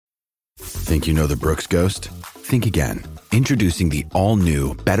Think you know the Brooks Ghost? Think again. Introducing the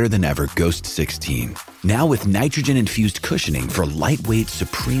all-new, better-than-ever Ghost 16. Now with nitrogen-infused cushioning for lightweight,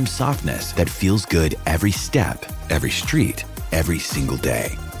 supreme softness that feels good every step, every street, every single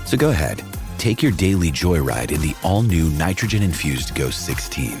day. So go ahead, take your daily joyride in the all-new nitrogen-infused Ghost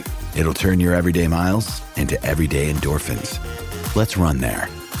 16. It'll turn your everyday miles into everyday endorphins. Let's run there.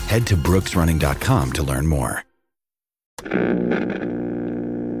 Head to brooksrunning.com to learn more.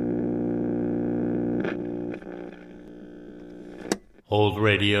 Old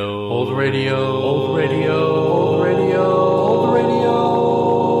radio, old radio, old radio, old radio, old radio.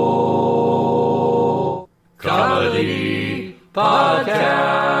 Comedy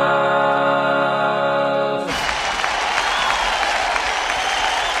Podcast.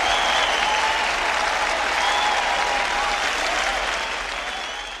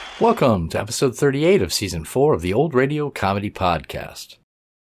 Welcome to episode 38 of season 4 of the Old Radio Comedy Podcast.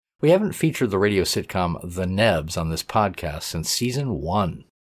 We haven't featured the radio sitcom The Nebbs on this podcast since season 1.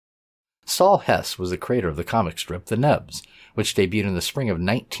 Saul Hess was the creator of the comic strip The Nebbs, which debuted in the spring of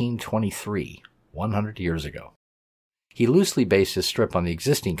 1923, 100 years ago. He loosely based his strip on the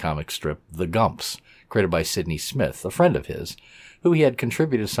existing comic strip The Gumps, created by Sidney Smith, a friend of his, who he had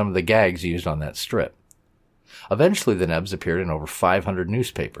contributed some of the gags used on that strip. Eventually, The Nebbs appeared in over 500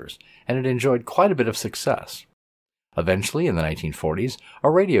 newspapers, and it enjoyed quite a bit of success. Eventually, in the 1940s, a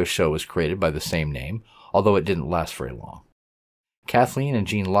radio show was created by the same name, although it didn't last very long. Kathleen and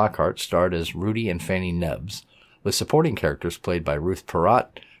Gene Lockhart starred as Rudy and Fanny Nebbs, with supporting characters played by Ruth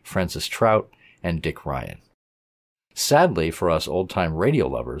Perrott, Francis Trout, and Dick Ryan. Sadly for us old-time radio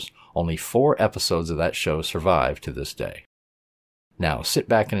lovers, only 4 episodes of that show survive to this day. Now sit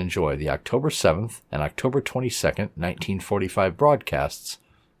back and enjoy the October 7th and October 22nd, 1945 broadcasts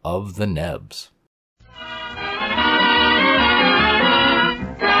of The Nebbs.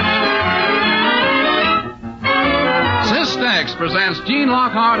 Systex presents Gene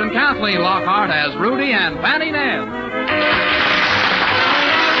Lockhart and Kathleen Lockhart as Rudy and Fanny Nebbs.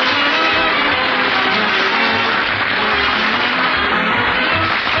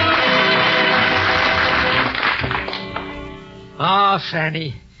 Ah,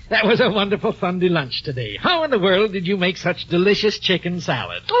 Fanny, that was a wonderful Sunday lunch today. How in the world did you make such delicious chicken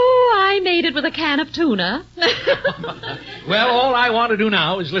salad? Oh, I made it with a can of tuna. Well, all I want to do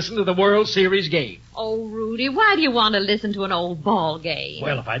now is listen to the World Series game. Oh, Rudy, why do you want to listen to an old ball game?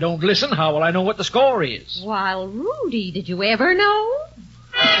 Well, if I don't listen, how will I know what the score is? While, Rudy, did you ever know?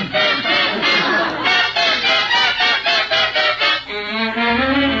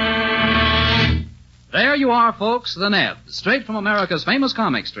 There you are, folks, The Nebbs, straight from America's famous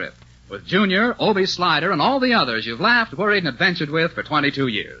comic strip, with Junior, Obie Slider, and all the others you've laughed, worried, and adventured with for 22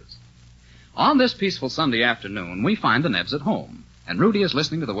 years. On this peaceful Sunday afternoon, we find the Nebbs at home, and Rudy is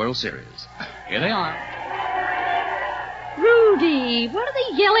listening to the World Series. Here they are. Rudy, what are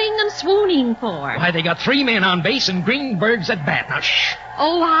they yelling and swooning for? Why, they got 3 men on base and Greenberg's at bat. Now, shh.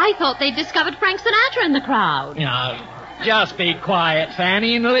 Oh, I thought they'd discovered Frank Sinatra in the crowd. Now, just be quiet,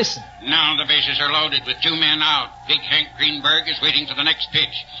 Fanny, and listen. Now the bases are loaded with 2 men out. Big Hank Greenberg is waiting for the next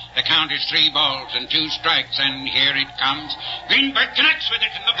pitch. The count is 3 balls and 2 strikes, and here it comes. Greenberg connects with it,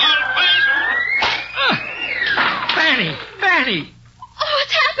 and the ball flies. Fanny! Oh,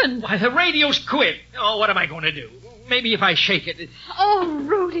 what's happened? Why, the radio's quit. Oh, what am I going to do? Maybe if I shake it... Oh,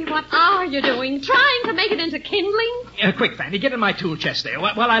 Rudy, what are you doing? Trying to make it into kindling? Quick, Fanny, get in my tool chest there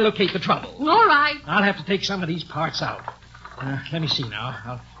while I locate the trouble. All right. I'll have to take some of these parts out. Let me see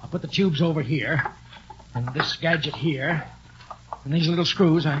now. I'll put the tubes over here, and this gadget here, and these little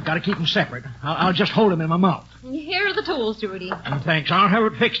screws. I've got to keep them separate. I'll just hold them in my mouth. Here are the tools, Rudy. Thanks. I'll have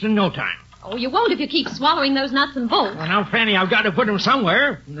it fixed in no time. Oh, you won't if you keep swallowing those nuts and bolts. Well, now, Fanny, I've got to put them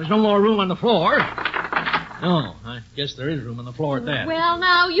somewhere. There's no more room on the floor. Oh, I guess there is room on the floor at that. Well,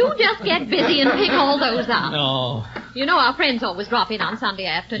 now, you just get busy and pick all those up. No. You know our friends always drop in on Sunday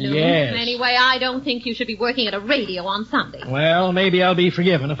afternoon. Yes. Anyway, I don't think you should be working at a radio on Sunday. Well, maybe I'll be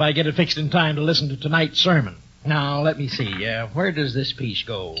forgiven if I get it fixed in time to listen to tonight's sermon. Now, let me see. Where does this piece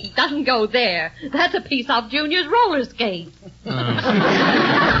go? It doesn't go there. That's a piece of Junior's roller skate. Well,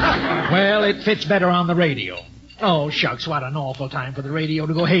 it fits better on the radio. Oh, shucks, what an awful time for the radio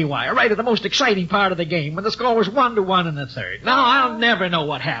to go haywire right at the most exciting part of the game when the score was 1-1 in the third. Now, I'll never know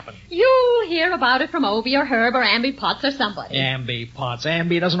what happened. You'll hear about it from Obie or Herb or Amby Potts or somebody. Amby Potts.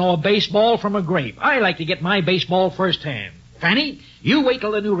 Amby doesn't know a baseball from a grape. I like to get my baseball firsthand. Fanny, you wait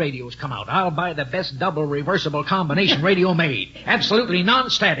till the new radios come out. I'll buy the best double reversible combination radio made. Absolutely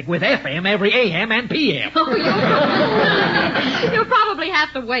non-static with FM every AM and PM. Oh, you'll probably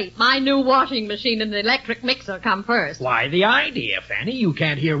have to wait. My new washing machine and the electric mixer come first. Why, the idea, Fanny. You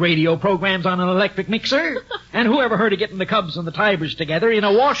can't hear radio programs on an electric mixer. And who ever heard of getting the Cubs and the Tigers together in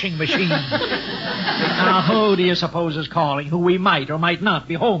a washing machine? Now, who do you suppose is calling, who we might or might not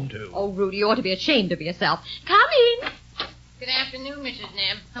be home to? Oh, Rudy, you ought to be ashamed of yourself. Come in. Good afternoon, Mrs.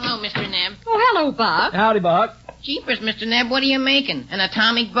 Nebb. Hello, Mr. Nebb. Oh, hello, Buck. Howdy, Buck. Jeepers, Mr. Nebb, what are you making? An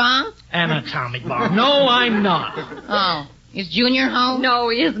atomic bomb? An atomic bomb. No, I'm not. Oh, is Junior home? No,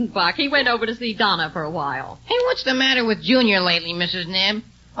 he isn't, Buck. He went over to see Donna for a while. Hey, what's the matter with Junior lately, Mrs. Nebb?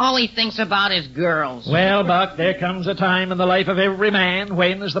 All he thinks about is girls. Well, Buck, there comes a time in the life of every man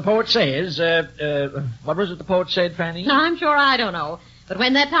when, as the poet says, what was it the poet said, Fanny? I'm sure I don't know. But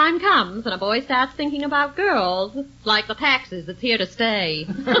when that time comes and a boy starts thinking about girls, it's like the taxes, it's here to stay.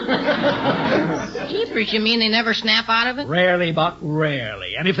 Jeepers, you mean they never snap out of it? Rarely, Buck,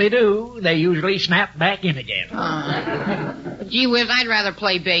 rarely. And if they do, they usually snap back in again. Gee whiz, I'd rather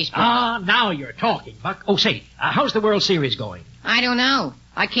play baseball. Ah, now you're talking, Buck. Oh, say, how's the World Series going? I don't know.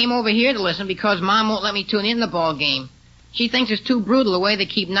 I came over here to listen because Mom won't let me tune in the ball game. She thinks it's too brutal the way they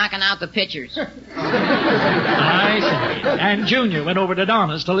keep knocking out the pitchers. I see. And Junior went over to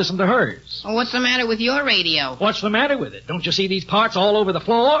Donna's to listen to hers. Well, what's the matter with your radio? What's the matter with it? Don't you see these parts all over the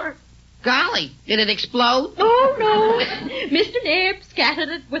floor? Golly, did it explode? Oh, no. Mr. Nebbs scattered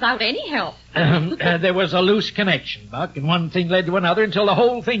it without any help. There was a loose connection, Buck, and one thing led to another until the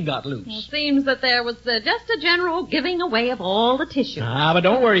whole thing got loose. It seems that there was just a general giving away of all the tissue. Ah, but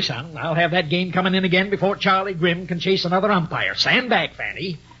don't worry, son. I'll have that game coming in again before Charlie Grimm can chase another umpire. Stand back,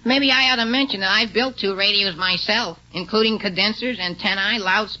 Fanny. Maybe I ought to mention that I've built 2 radios myself, including condensers, antennae,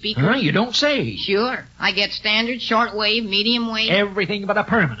 loudspeakers. Huh? You don't say. Sure. I get standard, shortwave, medium wave. Everything but a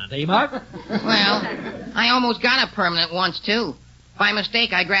permanent, eh, Buck? Well, I almost got a permanent once, too. By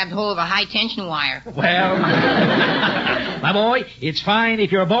mistake, I grabbed hold of a high-tension wire. Well, my boy, it's fine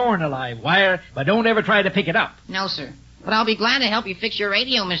if you're born a live wire, but don't ever try to pick it up. No, sir. But I'll be glad to help you fix your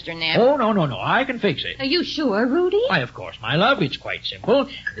radio, Mr. Nebb. Oh, no. I can fix it. Are you sure, Rudy? Why, of course, my love. It's quite simple.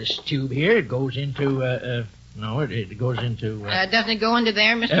 This tube here, it goes into, it goes into... doesn't it go into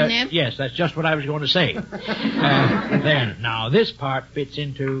there, Mr. Nebb? Yes, that's just what I was going to say. There. Now, this part fits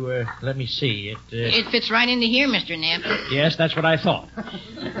into, let me see. It fits right into here, Mr. Nebb. Yes, that's what I thought.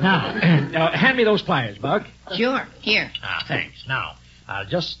 Now, hand me those pliers, Buck. Sure. Here. Ah, thanks. Now, I'll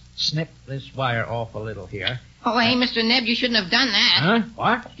just snip this wire off a little here. Oh, hey, Mr. Nebb, you shouldn't have done that. Huh?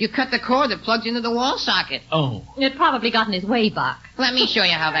 What? You cut the cord that plugs into the wall socket. Oh. It probably got in his way, Buck. Let me show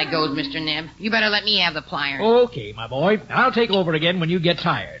you how that goes, Mr. Nebb. You better let me have the pliers. Okay, my boy. I'll take over again when you get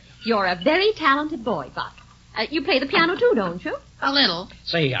tired. You're a very talented boy, Buck. You play the piano, too, don't you? A little.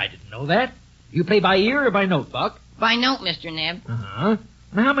 Say, I didn't know that. You play by ear or by note, Buck? By note, Mr. Nebb. Uh-huh.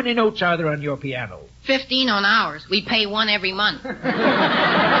 Now, how many notes are there on your piano? 15 on ours. We pay 1 every month.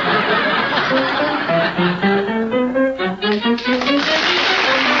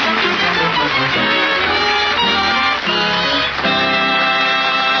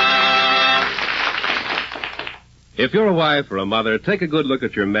 If you're a wife or a mother, take a good look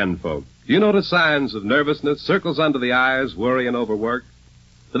at your menfolk. Do you notice signs of nervousness, circles under the eyes, worry and overwork?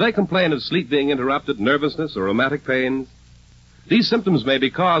 Do they complain of sleep being interrupted, nervousness, or rheumatic pains? These symptoms may be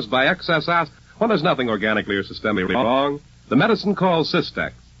caused by excess acid. When there's nothing organically or systemically wrong, the medicine called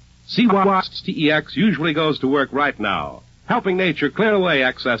Cystex. CYSTEX usually goes to work right now, helping nature clear away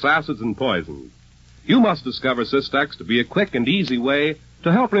excess acids and poisons. You must discover Cystex to be a quick and easy way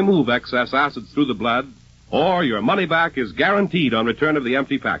to help remove excess acids through the blood, or your money back is guaranteed on return of the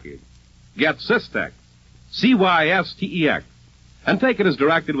empty package. Get Cystex, CYSTEX, and take it as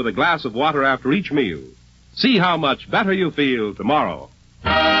directed with a glass of water after each meal. See how much better you feel tomorrow.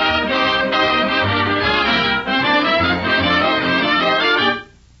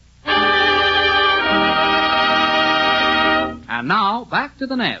 And now, back to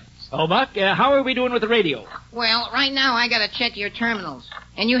the Nebbs. Oh, Buck, how are we doing with the radio? Well, right now I gotta check your terminals.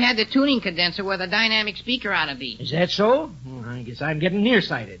 And you had the tuning condenser where the dynamic speaker ought to be. Is that so? I guess I'm getting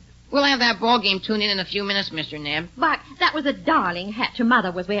nearsighted. We'll have that ball game tuned in a few minutes, Mr. Nebb. Buck, that was a darling hat your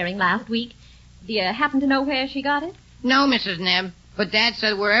mother was wearing last week. Do you happen to know where she got it? No, Mrs. Nebb. But Dad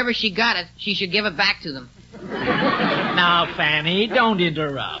said wherever she got it, she should give it back to them. Now, Fanny, don't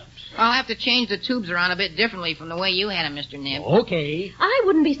interrupt. I'll have to change the tubes around a bit differently from the way you had them, Mr. Nebb. Okay. I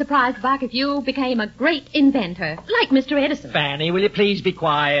wouldn't be surprised, Buck, if you became a great inventor, like Mr. Edison. Fanny, will you please be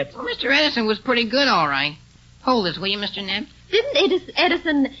quiet? Well, Mr. Edison was pretty good, all right. Hold this, will you, Mr. Nebb? Didn't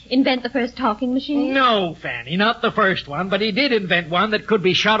Edison invent the first talking machine? No, Fanny, not the first one, but he did invent one that could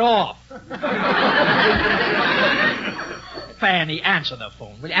be shut off. Fanny, answer the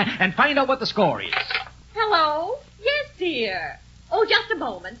phone, will you? And find out what the score is. Hello? Yes, dear. Oh, just a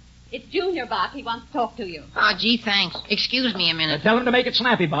moment. It's Junior, Buck. He wants to talk to you. Oh, gee, thanks. Excuse me a minute. Tell him to make it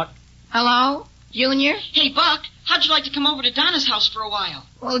snappy, Buck. Hello? Junior? Hey, Buck, how'd you like to come over to Donna's house for a while?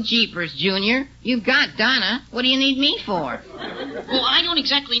 Well, jeepers, Junior. You've got Donna. What do you need me for? Well, I don't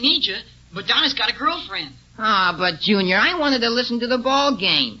exactly need you, but Donna's got a girlfriend. Ah, but, Junior, I wanted to listen to the ball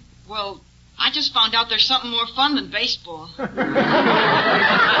game. Well, I just found out there's something more fun than baseball.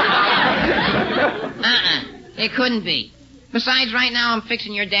 It couldn't be. Besides, right now I'm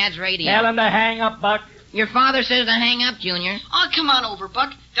fixing your dad's radio. Tell him to hang up, Buck. Your father says to hang up, Junior. Oh, come on over,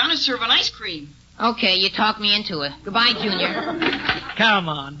 Buck. Donna's serving ice cream. Okay, you talked me into it. Goodbye, Junior. Come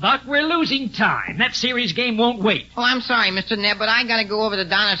on, Buck. We're losing time. That series game won't wait. Oh, I'm sorry, Mr. Nebb, but I gotta go over to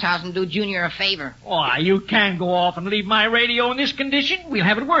Donna's house and do Junior a favor. Why, you can't go off and leave my radio in this condition. We'll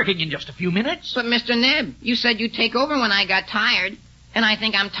have it working in just a few minutes. But, Mr. Nebb, you said you'd take over when I got tired. And I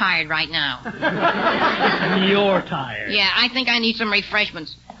think I'm tired right now. You're tired. Yeah, I think I need some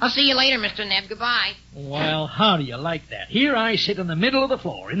refreshments. I'll see you later, Mr. Nebb. Goodbye. Well, how do you like that? Here I sit in the middle of the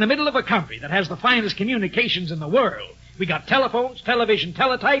floor, in the middle of a country that has the finest communications in the world. We got telephones, television,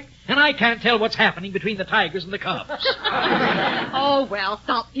 teletype, and I can't tell what's happening between the Tigers and the Cubs. Oh, well,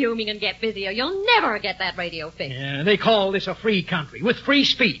 stop fuming and get busy, or you'll never get that radio fixed. Yeah, they call this a free country, with free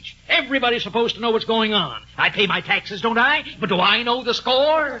speech. Everybody's supposed to know what's going on. I pay my taxes, don't I? But do I know the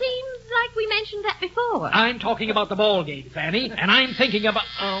score? Seems like we mentioned that before. I'm talking about the ball game, Fanny, and I'm thinking about...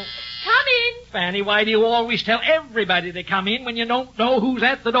 Oh, come in. Fanny, why do you always tell everybody to come in when you don't know who's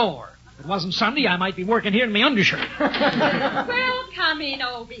at the door? If it wasn't Sunday, I might be working here in my undershirt. Well, come in,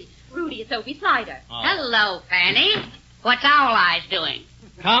 Obie. Rudy, it's Obie Slider. Oh. Hello, Fanny. What's Owl Eyes doing?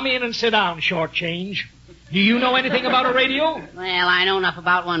 Come in and sit down, Shortchange. Do you know anything about a radio? Well, I know enough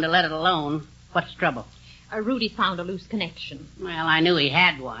about one to let it alone. What's the trouble? Rudy's found a loose connection. Well, I knew he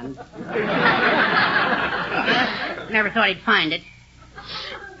had one. Never thought he'd find it.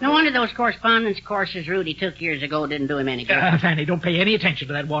 No wonder those correspondence courses Rudy took years ago didn't do him any good. Fanny, don't pay any attention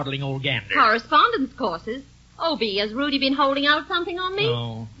to that waddling old gander. Correspondence courses? Obie, has Rudy been holding out something on me?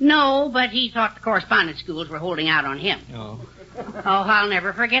 No. No, but he thought the correspondence schools were holding out on him. Oh. Oh, I'll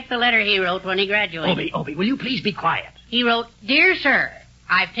never forget the letter he wrote when he graduated. Obie, will you please be quiet? He wrote, Dear Sir,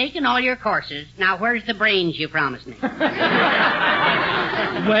 I've taken all your courses. Now where's the brains you promised me?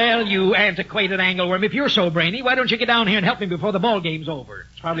 Well, you antiquated angleworm, if you're so brainy, why don't you get down here and help me before the ball game's over?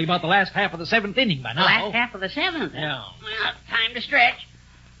 It's probably about the last half of the seventh inning by now. The last half of the seventh? Yeah. Well, time to stretch.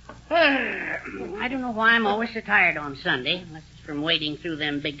 I don't know why I'm always so tired on Sunday, unless it's from wading through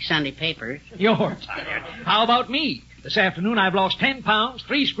them big Sunday papers. You're tired. How about me? This afternoon I've lost 10 pounds,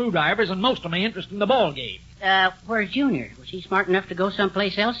 3 screwdrivers, and most of my interest in the ball game. Where's Junior? Was he smart enough to go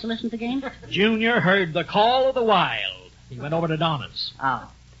someplace else to listen to the game? Junior heard the call of the wild. He went over to Donna's. Oh.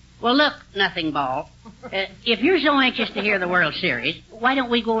 Well, look, Nothing Ball. If you're so anxious to hear the World Series, why don't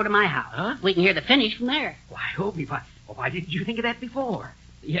we go over to my house? Huh? We can hear the finish from there. Why, Obie, why didn't you think of that before?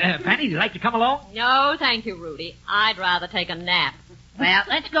 Yeah, Fanny, would you like to come along? No, thank you, Rudy. I'd rather take a nap. Well,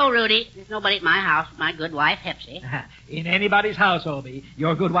 let's go, Rudy. There's nobody at my house but my good wife, Hepsy. In anybody's house, Obie,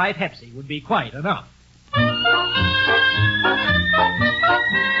 your good wife, Hepsy, would be quite enough.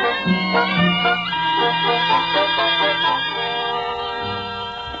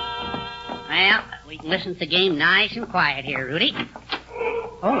 Well, we can listen to the game nice and quiet here, Rudy.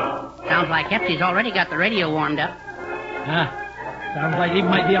 Oh, sounds like Hepsy's already got the radio warmed up. Sounds like he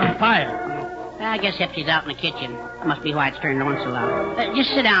might be on fire. I guess Hepsy's out in the kitchen. That must be why it's turned on so loud. Just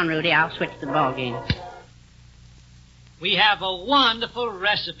sit down, Rudy. I'll switch to the ball game. We have a wonderful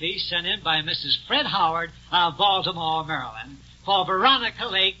recipe sent in by Mrs. Fred Howard of Baltimore, Maryland, for Veronica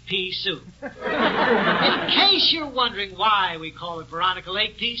Lake pea soup. In case you're wondering why we call it Veronica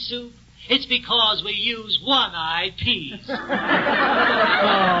Lake pea soup, it's because we use one-eyed peas.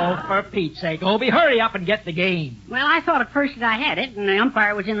 Oh, for Pete's sake, Obie, hurry up and get the game. Well, I thought at first that I had it, and the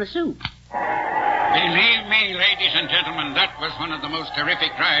umpire was in the soup. Believe me, ladies and gentlemen, that was one of the most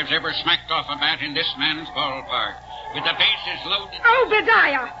terrific drives ever smacked off a bat in this man's ballpark. With the bases loaded...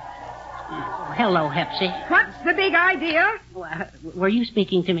 Obadiah! Oh, hello, Hepsy. What's the big idea? Were you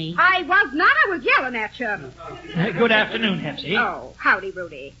speaking to me? I was not. I was yelling at you. Good afternoon, Hepsy. Oh, howdy,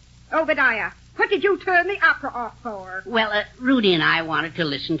 Rudy. Obadiah, what did you turn the opera off for? Well, Rudy and I wanted to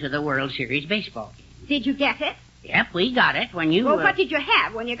listen to the World Series baseball game. Did you get it? Yep, we got it when you... Well, what did you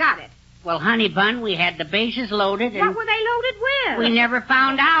have when you got it? Well, honey bun, we had the bases loaded and... What were they loaded with? We never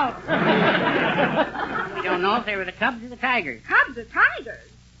found out. You don't know if they were the Cubs or the Tigers. Cubs or Tigers?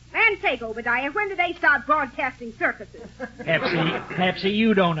 Land's sake, Obadiah, when did they start broadcasting circuses? Pepsi,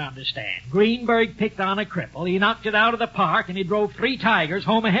 you don't understand. Greenberg picked on a cripple. He knocked it out of the park, and he drove 3 tigers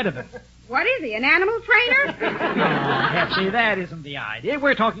home ahead of him. What is he, an animal trainer? No, Pepsi, that isn't the idea.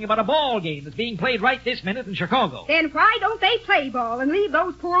 We're talking about a ball game that's being played right this minute in Chicago. Then why don't they play ball and leave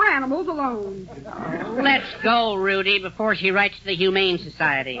those poor animals alone? Let's go, Rudy, before she writes to the Humane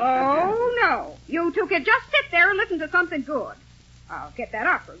Society. Oh, no. You two can just sit there and listen to something good. I'll get that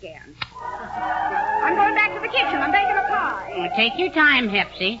opera again. I'm going back to the kitchen. I'm baking a pie. Take your time,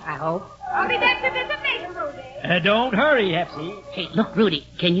 Hepsy, I hope. I'll be back to visit Mason, Rudy. Don't hurry, Hepsy. Hey, look, Rudy,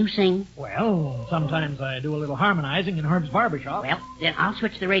 can you sing? Well, sometimes I do a little harmonizing in Herb's barbershop. Well, then I'll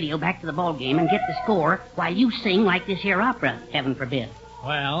switch the radio back to the ball game and get the score while you sing like this here opera, heaven forbid.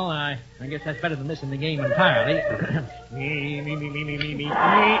 Well, I guess that's better than missing the game entirely.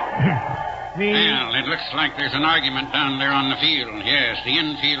 Well, it looks like there's an argument down there on the field. Yes, the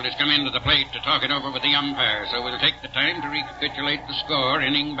infield has come into the plate to talk it over with the umpire, so we'll take the time to recapitulate the score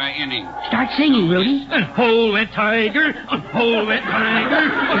inning by inning. Start singing, Rudy. Hold that tiger, hold that tiger,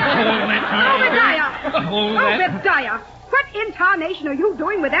 hold that tiger. Obadiah, what intonation are you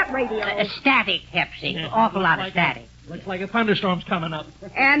doing with that radio? Static, Hepsy. Awful lot of static. Looks like a thunderstorm's coming up.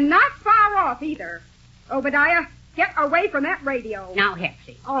 And not far off, either. Obadiah, get away from that radio. Now,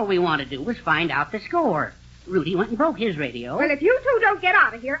 Hepsy, all we want to do was find out the score. Rudy went and broke his radio. Well, if you two don't get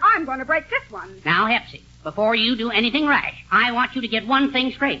out of here, I'm going to break this one. Now, Hepsy, before you do anything rash, I want you to get one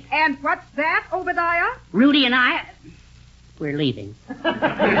thing straight. And what's that, Obadiah? Rudy and I, we're leaving.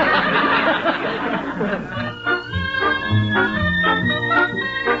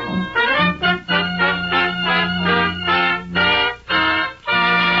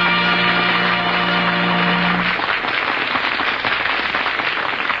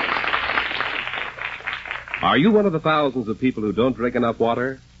 Are you one of the thousands of people who don't drink enough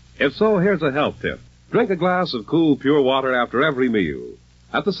water? If so, here's a health tip. Drink a glass of cool, pure water after every meal.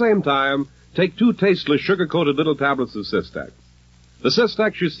 At the same time, take 2 tasteless, sugar-coated little tablets of Cystex. The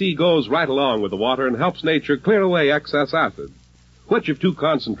Cystex, you see, goes right along with the water and helps nature clear away excess acids, which, if too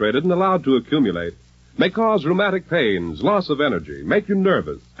concentrated and allowed to accumulate, may cause rheumatic pains, loss of energy, make you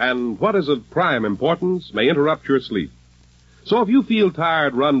nervous, and, what is of prime importance, may interrupt your sleep. So if you feel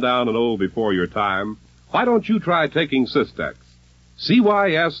tired, run down, and old before your time, why don't you try taking Cystex?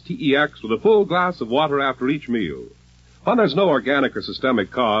 Cystex with a full glass of water after each meal. When there's no organic or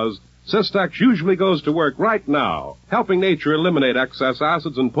systemic cause, Cystex usually goes to work right now, helping nature eliminate excess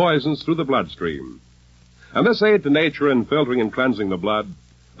acids and poisons through the bloodstream. And this aid to nature in filtering and cleansing the blood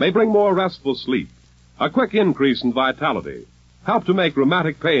may bring more restful sleep, a quick increase in vitality, help to make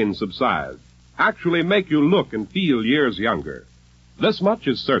rheumatic pain subside, actually make you look and feel years younger. This much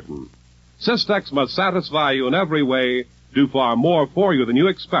is certain. Cystex must satisfy you in every way, do far more for you than you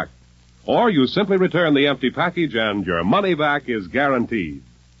expect. Or you simply return the empty package and your money back is guaranteed.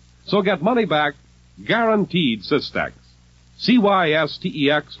 So get money back, guaranteed Cystex.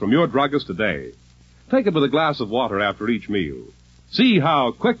 Cystex from your druggist today. Take it with a glass of water after each meal. See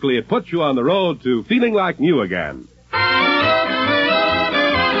how quickly it puts you on the road to feeling like new again.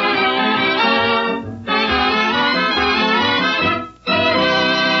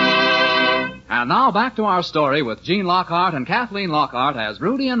 And now back to our story with Gene Lockhart and Kathleen Lockhart as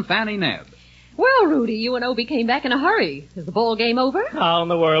Rudy and Fanny Nebbs. Well, Rudy, you and Obie came back in a hurry. Is the ball game over? How in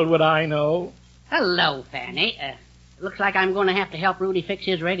the world would I know? Hello, Fanny. Looks like I'm going to have to help Rudy fix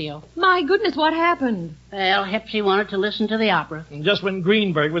his radio. My goodness, what happened? Well, Hepsy wanted to listen to the opera. And just when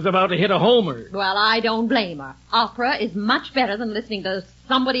Greenberg was about to hit a homer. Well, I don't blame her. Opera is much better than listening to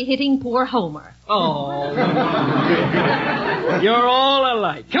somebody hitting poor Homer. Oh. You're all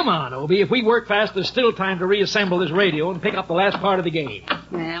alike. Come on, Obie. If we work fast, there's still time to reassemble this radio and pick up the last part of the game.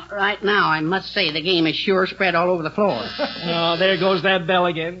 Well, right now, I must say the game is sure spread all over the floor. Oh, there goes that bell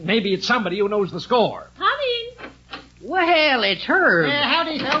again. Maybe it's somebody who knows the score. Honey. Well, it's Herb.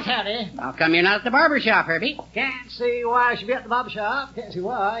 Howdy, folks, howdy. How come you're not at the barber shop, Herbie? Can't see why I should be at the barber shop. Can't see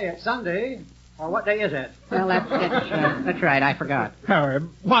why. It's Sunday. Or what day is it? Well, that's right. I forgot. Herb,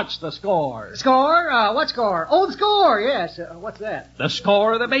 what's the score? Score? What score? Oh, the score, yes. What's that? The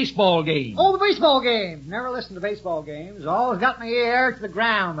score of the baseball game. Oh, the baseball game. Never listened to baseball games. Always got my ear to the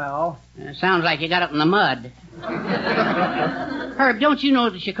ground, though. Sounds like you got it in the mud. Herb, don't you know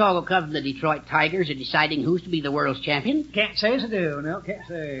the Chicago Cubs and the Detroit Tigers are deciding who's to be the world's champion? Can't say as I do. No, can't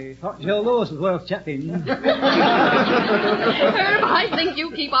say. Thought Joe Louis was world's champion. Herb, I think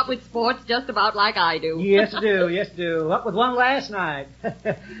you keep up with sports just about like I do. Yes, I do. Yes, I do. Up with one last night.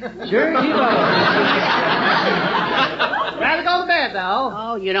 Sure you are. Rather go to bed, though.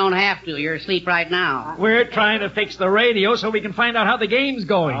 Oh, you don't have to. You're asleep right now. We're trying to fix the radio so we can find out how the game's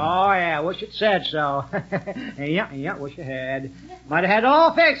going. Oh, yeah, wish it said so. yeah, wish it had. Might have had it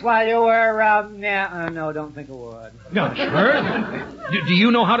all fixed while you were, no, don't think it would. No, sure. Do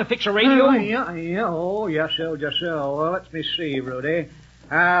you know how to fix a radio? Yes, so. Well, let me see, Rudy.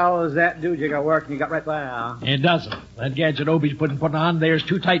 How's that doojiga working you got right there? It doesn't. That gadget Obie's putting on there's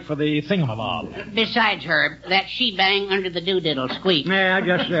too tight for the thingamabob. Besides, Herb, that she-bang under the doodiddle squeak. Yeah, I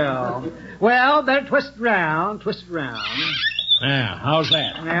guess so. Well, better twist it round. Yeah, how's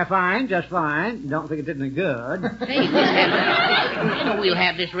that? Yeah, fine, just fine. Don't think it did any good. Hey, we'll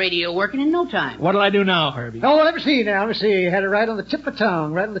have this radio working in no time. What'll I do now, Herbie? Oh, let me see. Had it right on the tip of the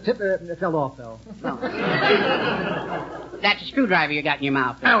tongue. Right on the tip. It fell off, though. That's a screwdriver you got in your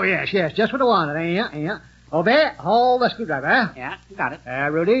mouth. Oh, yes. Just what I wanted. Yeah. Obey, hold the screwdriver. Yeah, got it.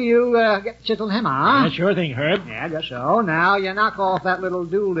 Rudy, you get the chisel and hammer. Yeah, sure thing, Herb. Yeah, just so. Now you knock off that little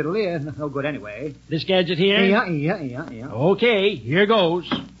doolittle. No good anyway. This gadget here? Yeah. Okay, here goes.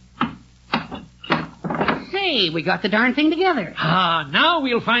 Hey, we got the darn thing together. Now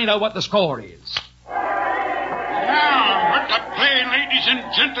we'll find out what the score is. Now, what to play, ladies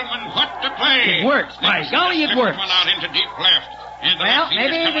and gentlemen, what to play? It works. By golly, it works. One out into deep left. And the Well, left field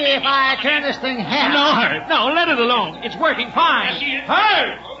is maybe coming if in. I turn this thing half. No, Herb. No, let it alone. It's working fine.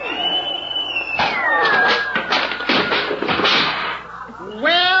 Herb!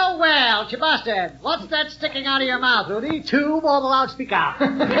 Well, Chibusted, what's that sticking out of your mouth, Rudy? Tube or the loudspeaker?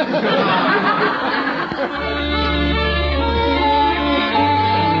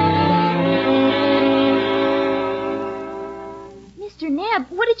 Mr. Nebb,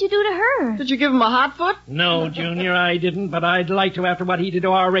 what did you do to her? Did you give him a hot foot? No, Junior, I didn't, but I'd like to after what he did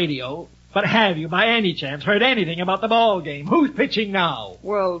to our radio. But have you, by any chance, heard anything about the ball game? Who's pitching now?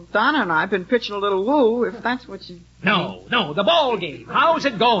 Well, Donna and I have been pitching a little woo, if that's what you... No, the ball game. How's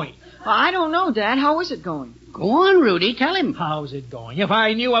it going? I don't know, Dad. How is it going? Go on, Rudy. Tell him. How's it going? If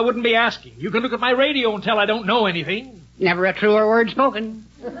I knew, I wouldn't be asking. You can look at my radio and tell I don't know anything. Never a truer word spoken.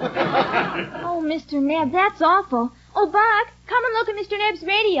 Oh, Mr. Nebb, that's awful. Oh, Buck, come and look at Mr. Nebb's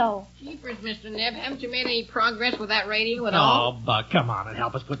radio. Jeepers, Mr. Nebb, haven't you made any progress with that radio at all? Oh, Buck, come on and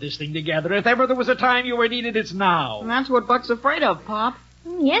help us put this thing together. If ever there was a time you were needed, it's now. And that's what Buck's afraid of, Pop.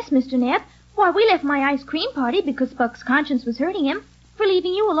 Yes, Mr. Nebb. Why, we left my ice cream party because Buck's conscience was hurting him for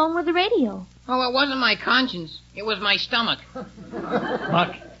leaving you alone with the radio. Oh, it wasn't my conscience. It was my stomach.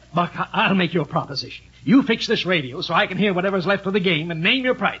 Buck, I'll make you a proposition. You fix this radio so I can hear whatever's left of the game and name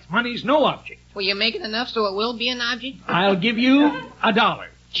your price. Money's no object. Will you make it enough so it will be an object? I'll give you $1.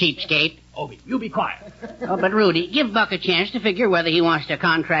 Cheapskate. Obie, you be quiet. Oh, but Rudy, give Buck a chance to figure whether he wants to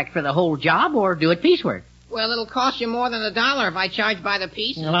contract for the whole job or do it piecework. Well, it'll cost you more than $1 if I charge by the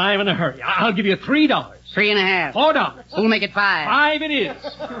piece. Well, I'm in a hurry. I'll give you $3. 3.5. $4. We'll make it 5. 5 it is.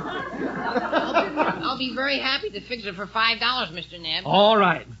 I'll be very happy to fix it for $5, Mr. Nebb. All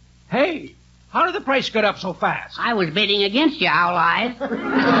right. Hey, how did the price get up so fast? I was bidding against you, Owl Eyes.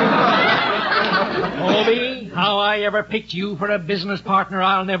 Obie, how I ever picked you for a business partner,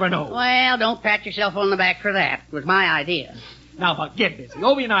 I'll never know. Well, don't pat yourself on the back for that. It was my idea. Now, Buck, get busy.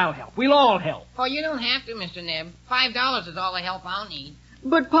 Obie and I'll help. We'll all help. Oh, you don't have to, Mr. Nebb. $5 is all the help I'll need.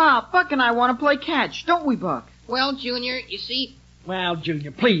 But, Pop, Buck and I want to play catch, don't we, Buck? Well, Junior, you see... Well,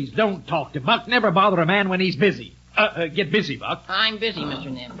 Junior, please don't talk to Buck. Never bother a man when he's busy. Get busy, Buck. I'm busy,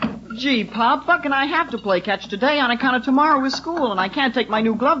 Mr. Nebb. Gee, Pop, Buck and I have to play catch today on account of tomorrow is school, and I can't take my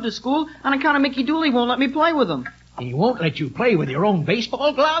new glove to school on account of Mickey Dooley won't let me play with him. He won't let you play with your own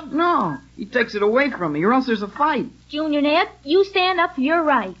baseball glove? No, he takes it away from me, or else there's a fight. Junior Nebb, you stand up for your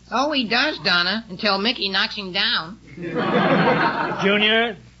rights. Oh, he does, Donna, until Mickey knocks him down.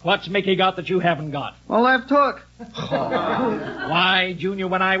 Junior, what's Mickey got that you haven't got? A left hook. Why, Junior,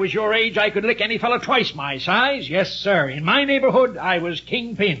 when I was your age, I could lick any fella twice my size. Yes, sir. In my neighborhood, I was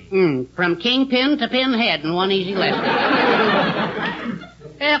kingpin. From kingpin to pinhead in one easy lesson.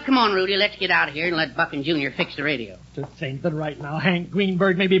 Well, come on, Rudy. Let's get out of here and let Buck and Junior fix the radio. To think that right now Hank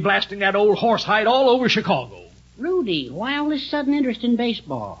Greenberg may be blasting that old horsehide all over Chicago. Rudy, why all this sudden interest in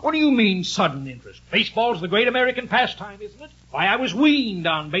baseball? What do you mean, sudden interest? Baseball's the great American pastime, isn't it? Why, I was weaned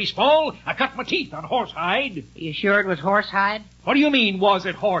on baseball. I cut my teeth on horsehide. You sure it was horsehide? What do you mean, was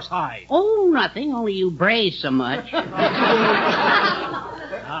it horsehide? Oh, nothing. Only you braze so much.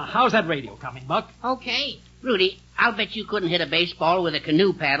 How's that radio coming, Buck? Okay. Rudy, I'll bet you couldn't hit a baseball with a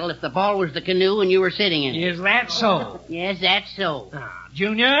canoe paddle if the ball was the canoe and you were sitting in it. Is that so? Yes, that's so.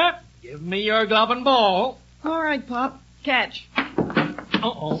 Junior, give me your glove and ball. All right, Pop. Catch.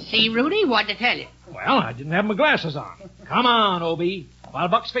 Uh-oh. See, Rudy, what'd I tell you? Well, I didn't have my glasses on. Come on, Obie. While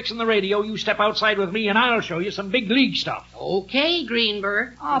Buck's fixing the radio, you step outside with me and I'll show you some big league stuff. Okay,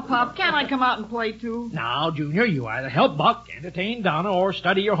 Greenberg. Oh, Pop, can't I come out and play too? Now, Junior, you either help Buck, entertain Donna, or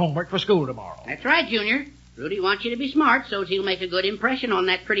study your homework for school tomorrow. That's right, Junior. Rudy wants you to be smart so he'll make a good impression on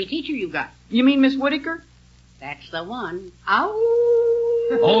that pretty teacher you got. You mean Miss Whittaker? That's the one.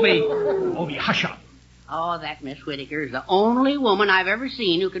 Ow! Obie, hush up. Oh, that Miss Whittaker is the only woman I've ever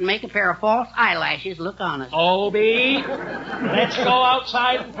seen who can make a pair of false eyelashes look honest. Obie, let's go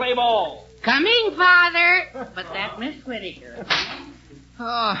outside and play ball. Coming, Father. But that Miss Whittaker.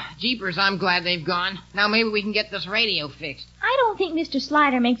 Oh, jeepers, I'm glad they've gone. Now maybe we can get this radio fixed. I don't think Mr.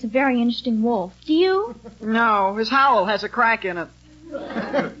 Slider makes a very interesting wolf. Do you? No, his howl has a crack in it.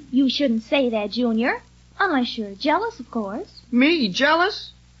 You shouldn't say that, Junior. Unless you're jealous, of course. Me?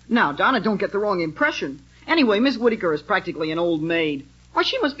 Jealous? Now, Donna, don't get the wrong impression. Anyway, Miss Whittaker is practically an old maid. Why,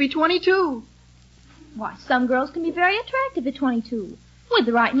 she must be 22. Why, some girls can be very attractive at 22. With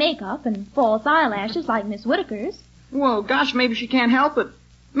the right makeup and false eyelashes like Miss Whittaker's. Well, gosh, maybe she can't help it.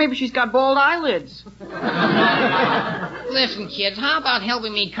 Maybe she's got bald eyelids. Listen, kids, how about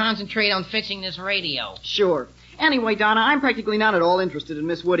helping me concentrate on fixing this radio? Sure. Anyway, Donna, I'm practically not at all interested in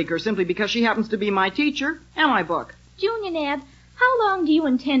Miss Whittaker simply because she happens to be my teacher. Am I, Buck? Junior Ned, how long do you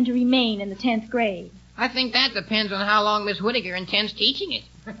intend to remain in the 10th grade? I think that depends on how long Miss Whittaker intends teaching it.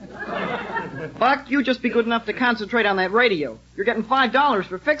 Buck, you just be good enough to concentrate on that radio. You're getting $5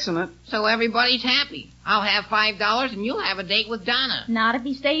 for fixing it. So everybody's happy. I'll have $5 and you'll have a date with Donna. Not if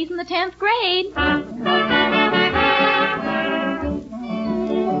he stays in the 10th grade.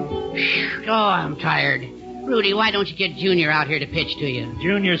 Oh, I'm tired. Rudy, why don't you get Junior out here to pitch to you?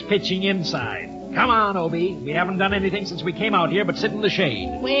 Junior's pitching inside. Come on, Obie. We haven't done anything since we came out here but sit in the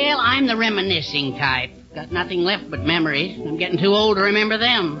shade. Well, I'm the reminiscing type. Got nothing left but memories. I'm getting too old to remember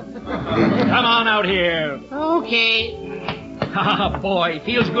them. Come on out here. Okay. Ah, boy,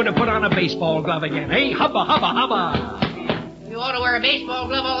 feels good to put on a baseball glove again. Hey, hubba, hubba, hubba. You ought to wear a baseball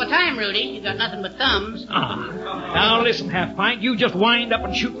glove all the time, Rudy. You got nothing but thumbs. Now listen, Half Pint. You just wind up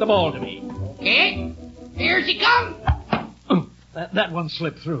and shoot the ball to me. Okay. Here she comes. That one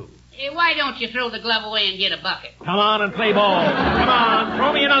slipped through. Hey, why don't you throw the glove away and get a bucket? Come on and play ball. Come on,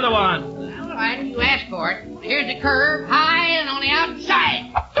 throw me another one. All right, you asked for it. Here's a curve, high and on the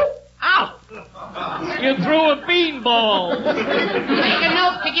outside. Ow! You threw a beanball. Make a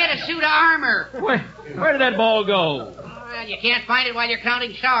note to get a suit of armor. Where did that ball go? Well, you can't find it while you're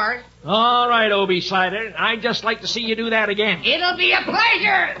counting stars. All right, Obie Slider. I'd just like to see you do that again. It'll be a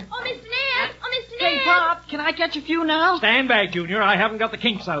pleasure. Oh, Mr. Ned! Oh, Mr. Hey, Ned! Pop, can I catch a few now? Stand back, Junior. I haven't got the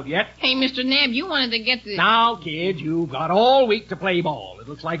kinks out yet. Hey, Mr. Nebb, you wanted to get the... Now, kid, you've got all week to play ball. It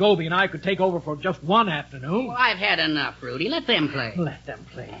looks like Obie and I could take over for just one afternoon. Well, I've had enough, Rudy. Let them play. Let them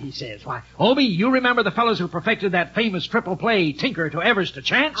play, he says. Why, Obie, you remember the fellows who perfected that famous triple play, Tinker to Evers to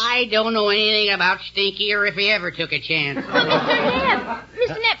Chance? I don't know anything about Stinky or if he ever took a chance. Oh, Mr.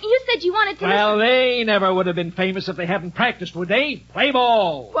 Ned, you said you wanted to... Well, they never would have been famous if they hadn't practiced, would they? Play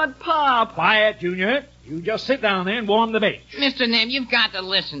ball. But, Pop... Quiet, Junior. You just sit down there and warm the bench. Mr. Nebb, you've got to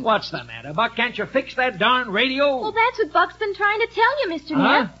listen. What's the matter, Buck? Can't you fix that darn radio? Well, that's what Buck's been trying to tell you, Mr.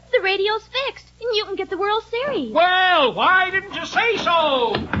 Ned. The radio's fixed, and you can get the World Series. Well, why didn't you say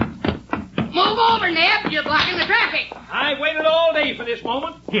so? Move over, Neb. You're blocking the traffic. I've waited all day for this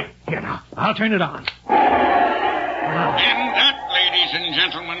moment. Here now. I'll turn it on. And that, ladies and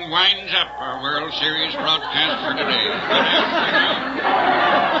gentlemen, winds up our World Series broadcast for today.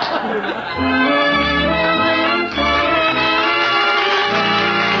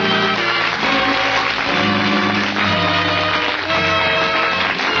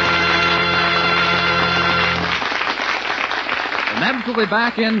 The Nebbs will be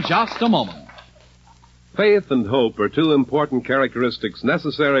back in just a moment. Faith and hope are two important characteristics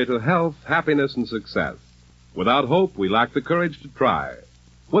necessary to health, happiness, and success. Without hope, we lack the courage to try.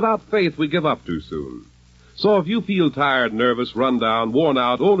 Without faith, we give up too soon. So if you feel tired, nervous, run down, worn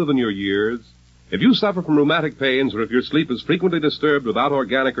out, older than your years, if you suffer from rheumatic pains, or if your sleep is frequently disturbed without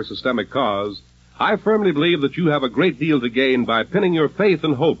organic or systemic cause, I firmly believe that you have a great deal to gain by pinning your faith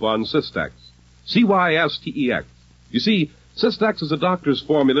and hope on Cystex. Cystex. You see, Cystex is a doctor's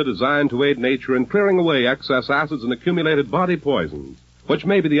formula designed to aid nature in clearing away excess acids and accumulated body poisons, which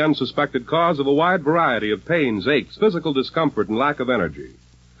may be the unsuspected cause of a wide variety of pains, aches, physical discomfort, and lack of energy.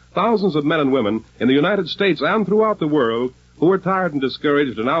 Thousands of men and women in the United States and throughout the world who are tired and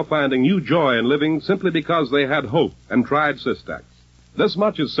discouraged are now finding new joy in living simply because they had hope and tried Cystex. This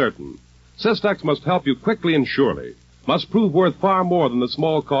much is certain. Cystex must help you quickly and surely, must prove worth far more than the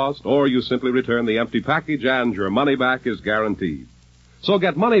small cost, or you simply return the empty package and your money back is guaranteed. So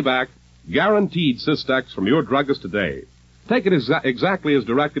get money back, guaranteed Cystex from your druggist today. Take it exactly as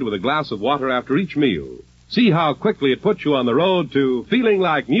directed with a glass of water after each meal. See how quickly it puts you on the road to feeling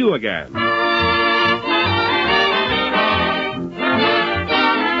like new again.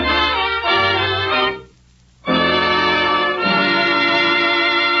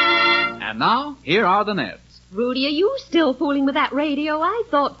 And now, here are the Nebbs. Rudy, are you still fooling with that radio? I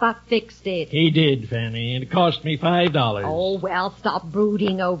thought Buck fixed it. He did, Fanny. It cost me $5. Oh, well, stop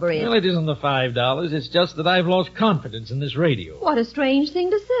brooding over it. Well, it isn't the $5. It's just that I've lost confidence in this radio. What a strange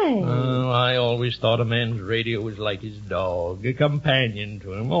thing to say. Oh, I always thought a man's radio was like his dog, a companion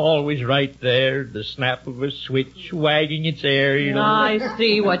to him, always right there, the snap of a switch, wagging its hair, you know. I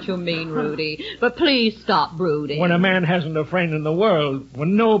see what you mean, Rudy. But please stop brooding. When a man hasn't a friend in the world,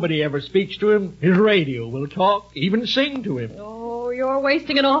 when nobody ever speaks to him, his radio will talk, even sing to him. Oh, you're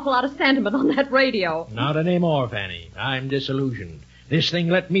wasting an awful lot of sentiment on that radio. Not anymore, Fanny. I'm disillusioned. This thing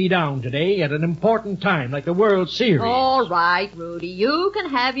let me down today at an important time, like the World Series. All right, Rudy. You can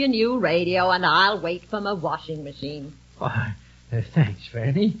have your new radio, and I'll wait for my washing machine. Why, thanks,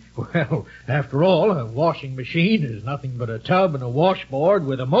 Fanny. Well, after all, a washing machine is nothing but a tub and a washboard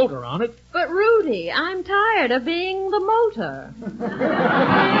with a motor on it. But, Rudy, I'm tired of being the motor.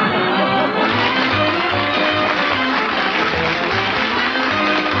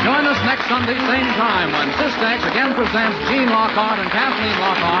 Join us next Sunday, same time, when Systex again presents Gene Lockhart and Kathleen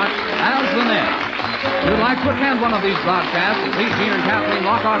Lockhart as the Nebbs. If you'd like to attend one of these broadcasts and meet Gene and Kathleen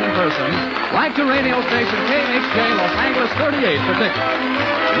Lockhart in person, write to radio station KHJ Los Angeles 38 for tickets.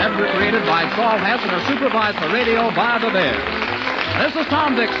 Nebbs are created by Saul Hess and are supervised for radio by the Bears. This is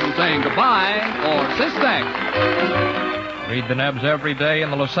Tom Dixon saying goodbye for Systex. Read the Nebbs every day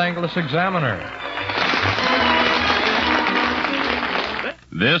in the Los Angeles Examiner.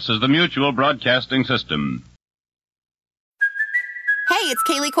 This is the Mutual Broadcasting System. Hey, it's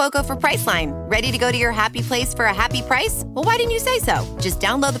Kaylee Cuoco for Priceline. Ready to go to your happy place for a happy price? Well, why didn't you say so? Just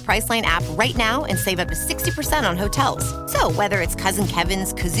download the Priceline app right now and save up to 60% on hotels. So whether it's Cousin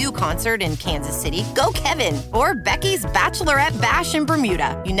Kevin's Kazoo Concert in Kansas City, go Kevin, or Becky's Bachelorette Bash in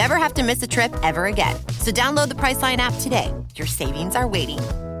Bermuda, you never have to miss a trip ever again. So download the Priceline app today. Your savings are waiting.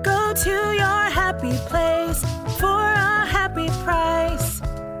 Go to your happy place for a happy price.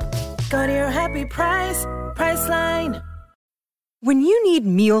 Go to your happy price, Priceline. When you need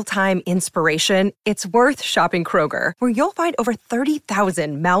mealtime inspiration, it's worth shopping Kroger, where you'll find over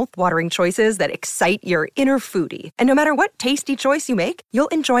 30,000 mouth-watering choices that excite your inner foodie. And no matter what tasty choice you make, you'll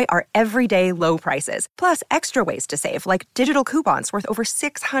enjoy our everyday low prices, plus extra ways to save, like digital coupons worth over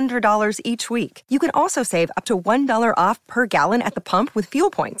 $600 each week. You can also save up to $1 off per gallon at the pump with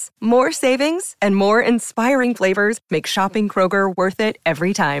fuel points. More savings and more inspiring flavors make shopping Kroger worth it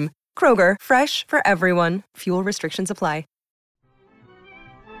every time. Kroger, fresh for everyone. Fuel restrictions apply.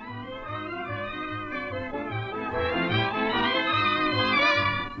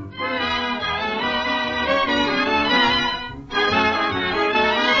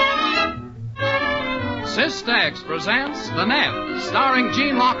 Systex presents The Nebbs, starring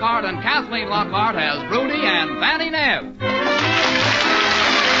Gene Lockhart and Kathleen Lockhart as Rudy and Fanny Nebbs.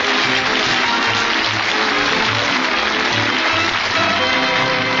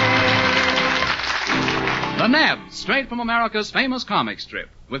 The Nebbs, straight from America's famous comic strip,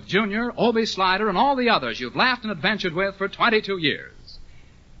 with Junior, Obie Slider, and all the others you've laughed and adventured with for 22 years.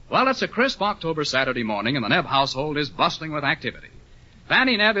 Well, it's a crisp October Saturday morning, and the Nebb household is bustling with activity.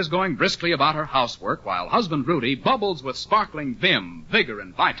 Fanny Nebb is going briskly about her housework, while husband Rudy bubbles with sparkling vim, vigor,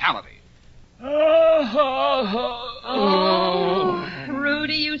 and vitality.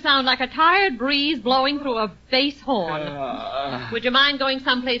 Rudy, you sound like a tired breeze blowing through a bass horn. Would you mind going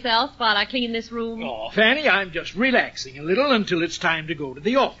someplace else while I clean this room? Oh, Fanny, I'm just relaxing a little until it's time to go to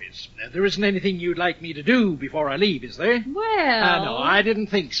the office. There isn't anything you'd like me to do before I leave, is there? Well... No, I didn't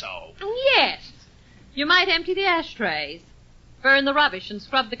think so. Yes. You might empty the ashtrays. Burn the rubbish and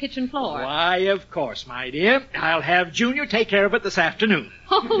scrub the kitchen floor. Why, of course, my dear. I'll have Junior take care of it this afternoon.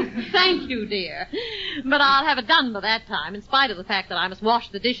 Oh, thank you, dear. But I'll have it done by that time, in spite of the fact that I must wash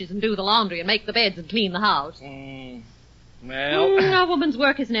the dishes and do the laundry and make the beds and clean the house. Well... a woman's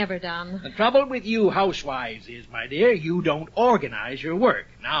work is never done. The trouble with you housewives is, my dear, you don't organize your work.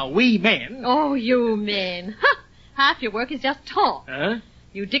 Now, we men... Oh, you men. Half your work is just talk. Huh?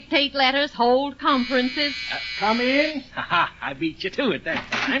 You dictate letters, hold conferences. Come in. I beat you to it that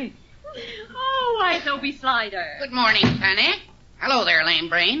time. Oh, why, it's Obie Slider. Good morning, Fanny. Hello there, lame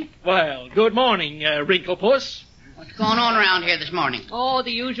brain. Well, good morning, Wrinklepuss. What's going on around here this morning? Oh,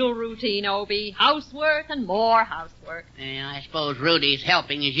 the usual routine, Obie. Housework and more housework. And I suppose Rudy's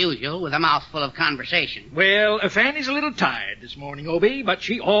helping as usual with a mouthful of conversation. Well, Fanny's a little tired this morning, Obie, but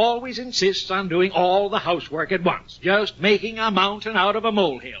she always insists on doing all the housework at once, just making a mountain out of a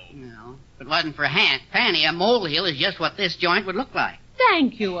molehill. No, if it wasn't for Fanny, a molehill is just what this joint would look like.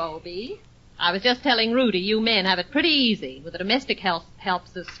 Thank you, Obie. I was just telling Rudy you men have it pretty easy. With the domestic help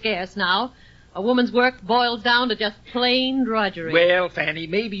so scarce now, a woman's work boils down to just plain drudgery. Well, Fanny,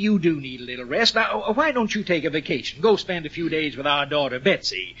 maybe you do need a little rest. Now, why don't you take a vacation? Go spend a few days with our daughter,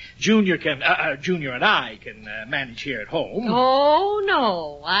 Betsy. Junior and I can manage here at home. Oh,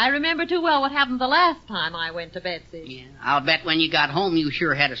 no. I remember too well what happened the last time I went to Betsy's. Yeah, I'll bet when you got home you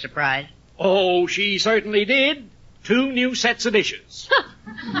sure had a surprise. Oh, she certainly did. 2 new sets of dishes.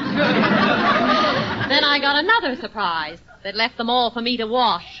 Then I got another surprise. They'd left them all for me to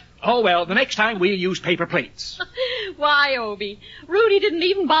wash. Oh, well, the next time we'll use paper plates. Why, Obie, Rudy didn't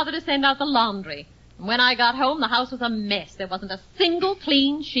even bother to send out the laundry. And when I got home, the house was a mess. There wasn't a single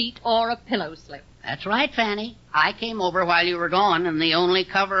clean sheet or a pillow slip. That's right, Fanny. I came over while you were gone, and the only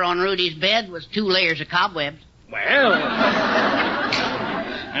cover on Rudy's bed was 2 layers of cobwebs. Well,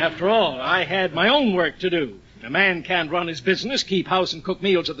 after all, I had my own work to do. A man can't run his business, keep house and cook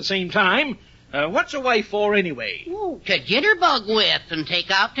meals at the same time. What's a wife for, anyway? Oh, to jitterbug with and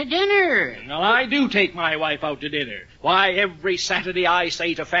take out to dinner. Well, I do take my wife out to dinner. Why, every Saturday I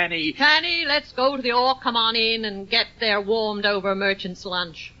say to Fanny... Fanny, let's go to the come on in and get their warmed-over merchant's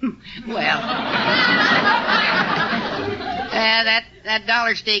lunch. Well... that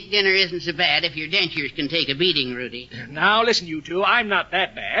dollar steak dinner isn't so bad if your dentures can take a beating, Rudy. Now, listen, you two, I'm not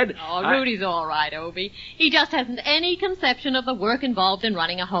that bad. Oh, Rudy's all right, Obie. He just hasn't any conception of the work involved in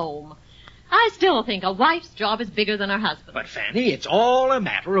running a home. I still think a wife's job is bigger than her husband's. But, Fanny, it's all a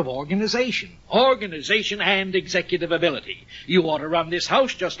matter of organization. Organization and executive ability. You ought to run this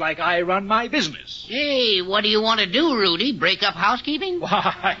house just like I run my business. Hey, what do you want to do, Rudy? Break up housekeeping?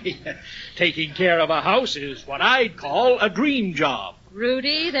 Why, taking care of a house is what I'd call a dream job.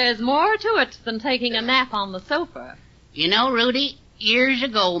 Rudy, there's more to it than taking a nap on the sofa. You know, Rudy, years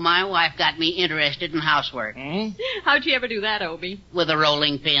ago my wife got me interested in housework. How'd you ever do that, Obie? With a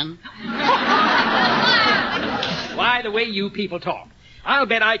rolling pin. Why, the way you people talk. I'll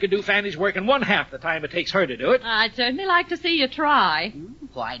bet I could do Fanny's work in 1/2 the time it takes her to do it. I'd certainly like to see you try.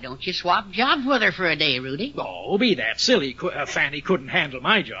 Why don't you swap jobs with her for a day, Rudy? Oh, be that silly. Fanny couldn't handle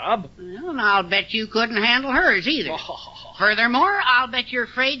my job. Well, and I'll bet you couldn't handle hers either. Furthermore, I'll bet you're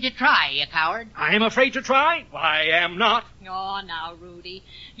afraid to try, you coward. I am afraid to try? I am not. Oh, now, Rudy,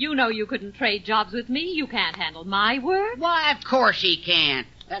 you know you couldn't trade jobs with me. You can't handle my work. Why, of course he can't.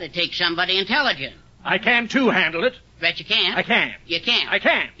 That'd take somebody intelligent. I can, too, handle it. Bet you can't. I can. You can't. I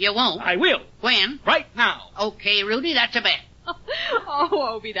can. You won't. I will. When? Right now. Okay, Rudy, that's a bet.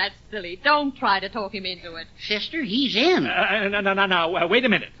 Oh, Obie, that's silly. Don't try to talk him into it. Sister, he's in. No, wait a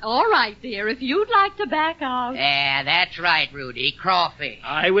minute. All right, dear, if you'd like to back out. Yeah, that's right, Rudy. Crawfish.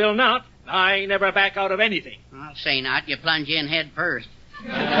 I will not. I never back out of anything. I'll say not. You plunge in head first.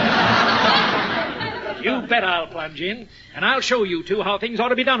 You bet I'll plunge in, and I'll show you two how things ought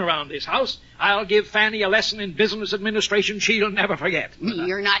to be done around this house. I'll give Fanny a lesson in business administration she'll never forget.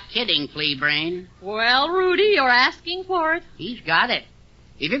 You're not kidding, flea brain. Well, Rudy, you're asking for it. He's got it.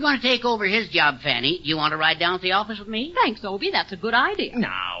 If you're going to take over his job, Fanny, do you want to ride down to the office with me? Thanks, Obie. That's a good idea.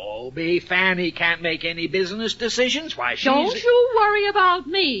 Now, Obie, Fanny can't make any business decisions. Why, she's... Don't you worry about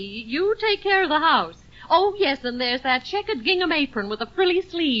me. You take care of the house. Oh, yes, and there's that checkered gingham apron with the frilly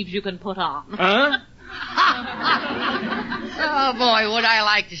sleeves you can put on. Huh? Oh, boy, would I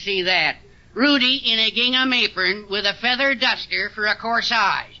like to see that. Rudy in a gingham apron with a feather duster for a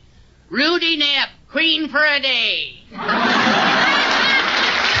corsage. Rudy Nepp, queen for a day.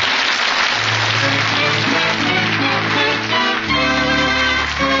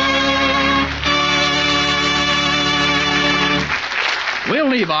 We'll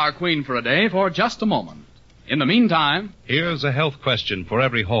leave our queen for a day for just a moment. In the meantime... Here's a health question for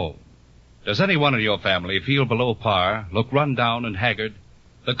every home. Does anyone in your family feel below par, look run down and haggard?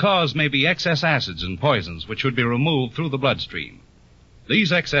 The cause may be excess acids and poisons which should be removed through the bloodstream.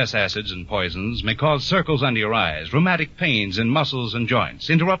 These excess acids and poisons may cause circles under your eyes, rheumatic pains in muscles and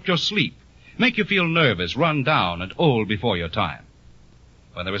joints, interrupt your sleep, make you feel nervous, run down, and old before your time.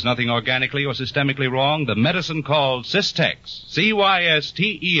 When there is nothing organically or systemically wrong, the medicine called Cystex,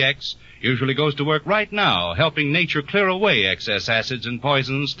 Cystex, usually goes to work right now, helping nature clear away excess acids and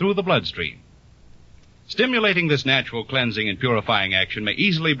poisons through the bloodstream. Stimulating this natural cleansing and purifying action may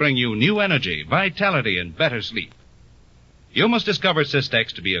easily bring you new energy, vitality, and better sleep. You must discover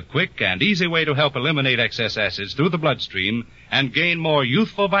Cystex to be a quick and easy way to help eliminate excess acids through the bloodstream and gain more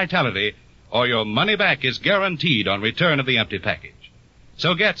youthful vitality, or your money back is guaranteed on return of the empty package.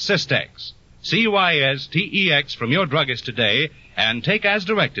 So get Cystex, Cystex, from your druggist today and take as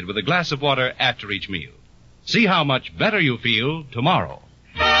directed with a glass of water after each meal. See how much better you feel tomorrow.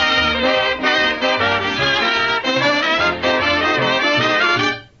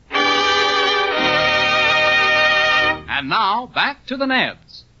 And now, back to the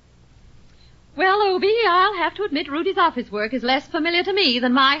Nebbs. Well, Obie, I'll have to admit Rudy's office work is less familiar to me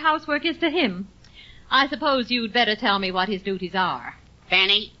than my housework is to him. I suppose you'd better tell me what his duties are.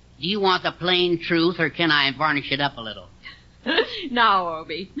 Fanny, do you want the plain truth, or can I varnish it up a little? Now,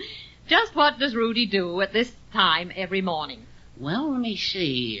 Obie, just what does Rudy do at this time every morning? Well, let me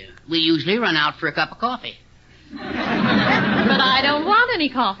see. We usually run out for a cup of coffee. But I don't want any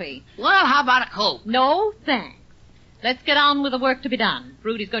coffee. Well, how about a Coke? No, thanks. Let's get on with the work to be done.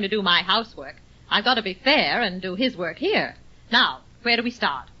 Rudy's going to do my housework. I've got to be fair and do his work here. Now, where do we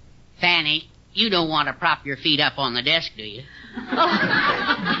start? Fanny, you don't want to prop your feet up on the desk, do you?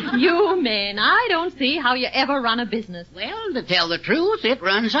 Oh, you men, I don't see how you ever run a business. Well, to tell the truth, it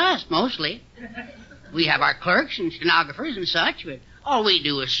runs us, mostly. We have our clerks and stenographers and such, but all we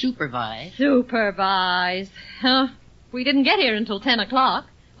do is supervise. Supervise? We didn't get here until 10 o'clock.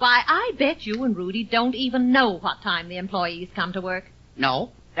 Why, I bet you and Rudy don't even know what time the employees come to work.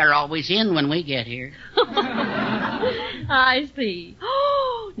 No, they're always in when we get here. I see.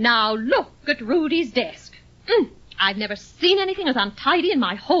 Oh, now look at Rudy's desk. I've never seen anything as untidy in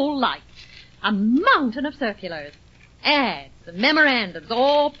my whole life. A mountain of circulars, ads, and memorandums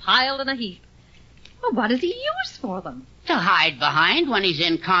all piled in a heap. Well, what does he use for them? To hide behind when he's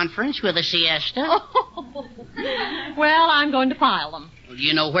in conference with a siesta. Oh. Well, I'm going to file them. Well, do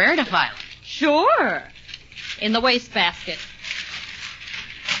you know where to file them? Sure. In the wastebasket.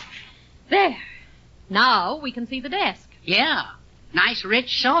 There. Now we can see the desk. Yeah. Nice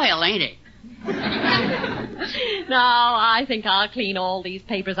rich soil, ain't it? Now, I think I'll clean all these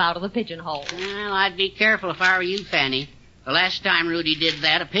papers out of the pigeonhole. Well, I'd be careful if I were you, Fanny. The last time Rudy did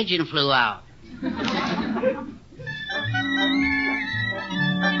that, a pigeon flew out.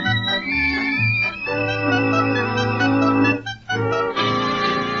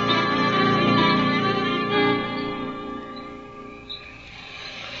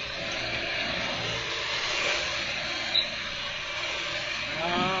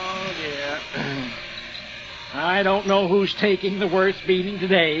 I don't know who's taking the worst beating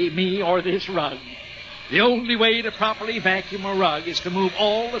today, me or this rug. The only way to properly vacuum a rug is to move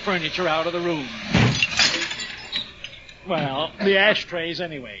all the furniture out of the room. Well, the ashtrays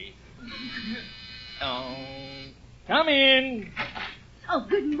anyway. Oh, come in. Oh,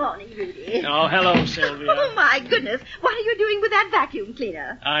 good morning, Rudy. Oh, hello, Sylvia. Oh, my goodness. What are you doing with that vacuum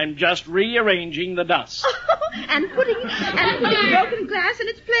cleaner? I'm just rearranging the dust. and putting broken glass in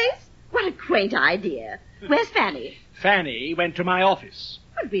its place? What a quaint idea. Where's Fanny? Fanny went to my office.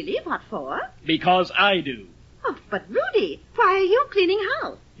 Well, really? What for? Because I do. Oh, but Rudy, why are you cleaning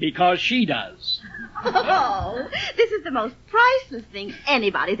house? Because she does. Oh, this is the most priceless thing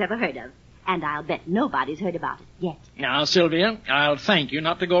anybody's ever heard of. And I'll bet nobody's heard about it yet. Now, Sylvia, I'll thank you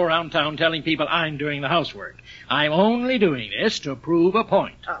not to go around town telling people I'm doing the housework. I'm only doing this to prove a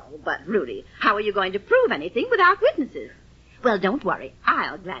point. Oh, but Rudy, how are you going to prove anything without witnesses? Well, don't worry.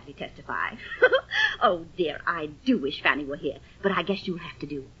 I'll gladly testify. Oh, dear, I do wish Fanny were here, but I guess you'll have to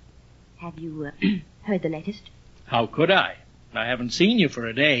do. Have you heard the latest? How could I? I haven't seen you for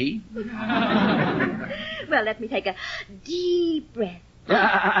a day. Well, let me take a deep breath.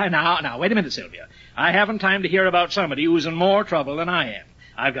 Now, wait a minute, Sylvia. I haven't time to hear about somebody who's in more trouble than I am.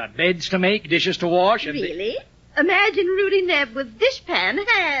 I've got beds to make, dishes to wash, and... Really? Imagine Rudy Nebb with dishpan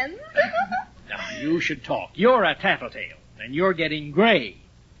hands. Now, you should talk. You're a tattletale, and you're getting gray.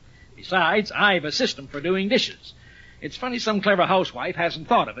 Besides, I've a system for doing dishes. It's funny some clever housewife hasn't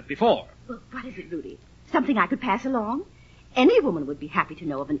thought of it before. Well, what is it, Rudy? Something I could pass along? Any woman would be happy to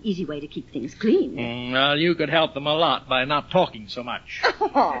know of an easy way to keep things clean. Well, you could help them a lot by not talking so much.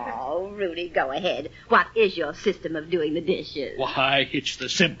 Oh, Rudy, go ahead. What is your system of doing the dishes? Why, it's the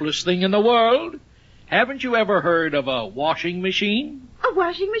simplest thing in the world. Haven't you ever heard of a washing machine? A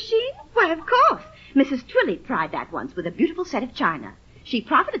washing machine? Why, of course. Mrs. Twilly tried that once with a beautiful set of china. She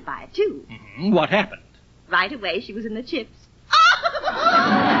profited by it, too. Mm-hmm. What happened? Right away, she was in the chips.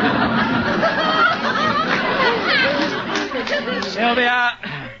 Sylvia,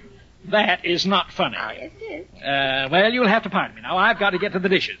 that is not funny. Oh, yes, it is. Well, you'll have to pardon me now. I've got to get to the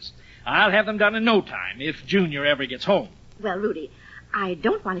dishes. I'll have them done in no time if Junior ever gets home. Well, Rudy, I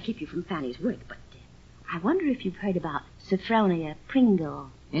don't want to keep you from Fanny's work, but I wonder if you've heard about Sophronia Pringle.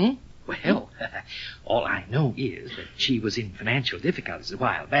 Well, all I know is that she was in financial difficulties a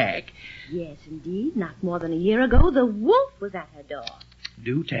while back. Yes, indeed. Not more than a year ago, the wolf was at her door.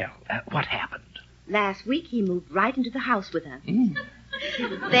 Do tell. What happened? Last week, he moved right into the house with her.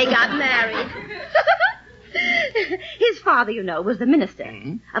 They got married. His father, you know, was the minister.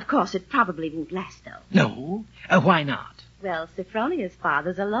 Of course, it probably won't last, though. No? Why not? Well, Sophronia's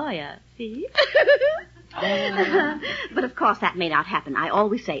father's a lawyer, see? But, of course, that may not happen. I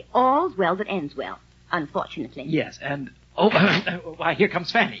always say, all's well that ends well, unfortunately. Yes, and... why, here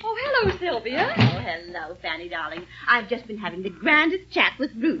comes Fanny. Oh, hello, Sylvia. Oh, hello, Fanny, darling. I've just been having the grandest chat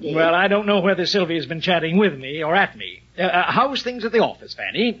with Rudy. Well, I don't know whether Sylvia's been chatting with me or at me. How's things at the office,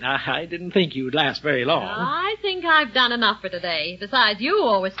 Fanny? I didn't think you'd last very long. I think I've done enough for today. Besides, you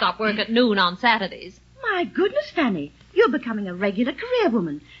always stop work at noon on Saturdays. My goodness, Fanny. You're becoming a regular career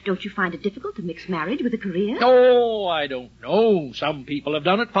woman. Don't you find it difficult to mix marriage with a career? Oh, I don't know. Some people have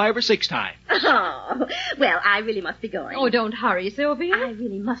done it 5 or 6 times. Oh, well, I really must be going. Oh, don't hurry, Sylvia. I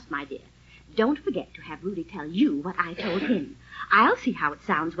really must, my dear. Don't forget to have Rudy tell you what I told him. I'll see how it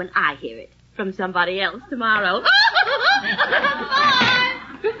sounds when I hear it from somebody else tomorrow. Bye.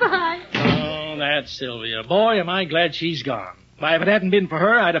 Goodbye. Oh, that's Sylvia. Boy, am I glad she's gone. Why, if it hadn't been for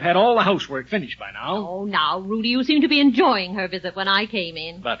her, I'd have had all the housework finished by now. Oh, now, Rudy, you seem to be enjoying her visit when I came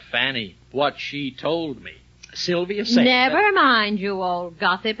in. But, Fanny, what she told me. Sylvia said... Never mind, you old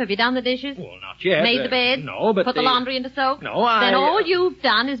gossip. Have you done the dishes? Well, not yet. Made the bed? No, but Put the laundry into soak? No, Then all you've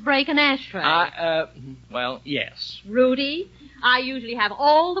done is break an ashtray. Well, yes. Rudy, I usually have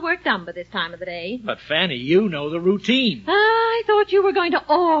all the work done by this time of the day. But, Fanny, you know the routine. I thought you were going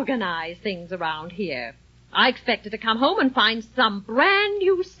to organize things around here. I expected to come home and find some brand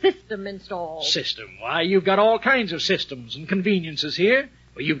new system installed. System? Why, you've got all kinds of systems and conveniences here.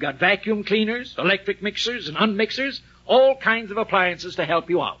 Well, you've got vacuum cleaners, electric mixers and unmixers, all kinds of appliances to help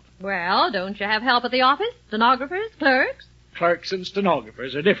you out. Well, don't you have help at the office? Stenographers, clerks? Clerks and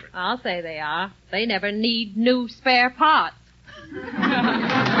stenographers are different. I'll say they are. They never need new spare parts.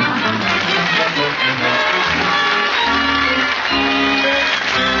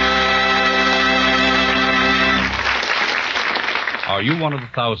 Are you one of the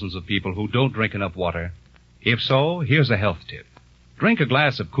thousands of people who don't drink enough water? If so, here's a health tip. Drink a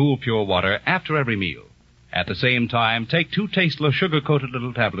glass of cool, pure water after every meal. At the same time, take 2 tasteless, sugar-coated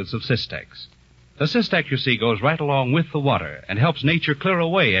little tablets of Cystex. The Cystex, you see, goes right along with the water and helps nature clear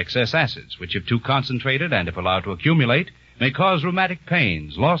away excess acids, which, if too concentrated and if allowed to accumulate, may cause rheumatic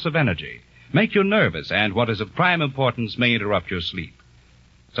pains, loss of energy, make you nervous, and, what is of prime importance, may interrupt your sleep.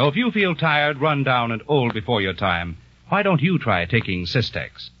 So if you feel tired, run down, and old before your time, why don't you try taking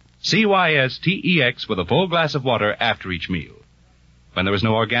Cystex? Cystex with a full glass of water after each meal. When there is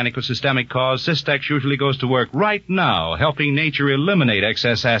no organic or systemic cause, Cystex usually goes to work right now, helping nature eliminate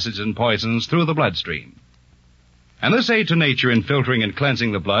excess acids and poisons through the bloodstream. And this aid to nature in filtering and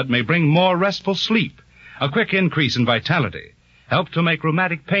cleansing the blood may bring more restful sleep, a quick increase in vitality, help to make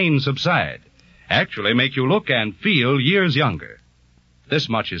rheumatic pain subside, actually make you look and feel years younger. This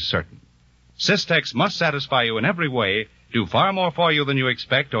much is certain. Cystex must satisfy you in every way, do far more for you than you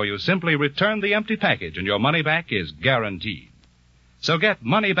expect, or you simply return the empty package and your money back is guaranteed. So get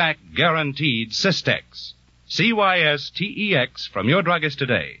money back guaranteed Cystex. Cystex from your druggist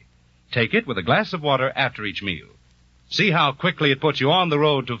today. Take it with a glass of water after each meal. See how quickly it puts you on the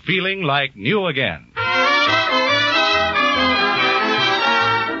road to feeling like new again.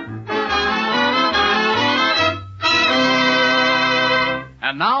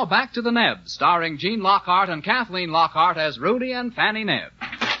 And now back to the Nebbs, starring Gene Lockhart and Kathleen Lockhart as Rudy and Fanny Nebb.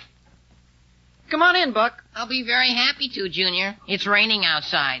 Come on in, Buck. I'll be very happy to, Junior. It's raining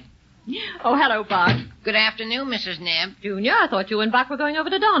outside. Oh, hello, Buck. Good afternoon, Mrs. Nebb. Junior, I thought you and Buck were going over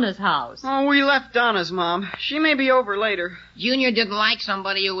to Donna's house. Oh, we left Donna's, Mom. She may be over later. Junior didn't like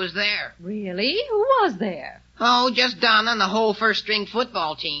somebody who was there. Really? Who was there? Oh, just Donna and the whole first-string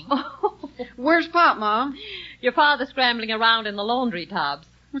football team. Where's Pop, Mom? Your father's scrambling around in the laundry tubs.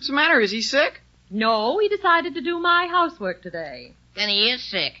 What's the matter? Is he sick? No, he decided to do my housework today. Then he is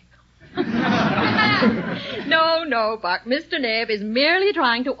sick. No, Buck. Mr. Nebb is merely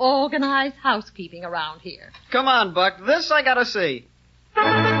trying to organize housekeeping around here. Come on, Buck. This I gotta see.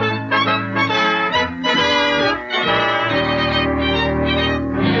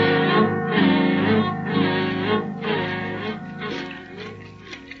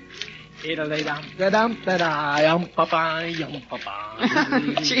 It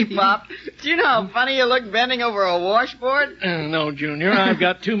Gee, Pop, do you know how funny you look bending over a washboard? No, Junior, I've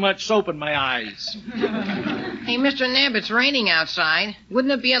got too much soap in my eyes. Hey, Mr. Nebb, it's raining outside.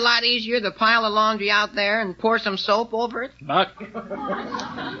 Wouldn't it be a lot easier to pile the laundry out there and pour some soap over it? Buck,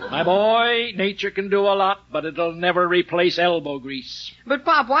 my boy, nature can do a lot, but it'll never replace elbow grease. But,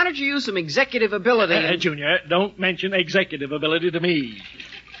 Pop, why don't you use some executive ability? Junior, don't mention executive ability to me.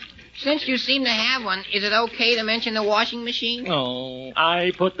 Since you seem to have one, is it okay to mention the washing machine? Oh,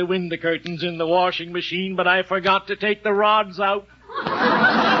 I put the window curtains in the washing machine, but I forgot to take the rods out.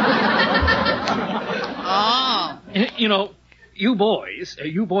 Oh. You know, you boys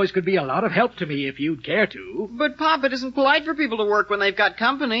could be a lot of help to me if you'd care to. But, Pop, it isn't polite for people to work when they've got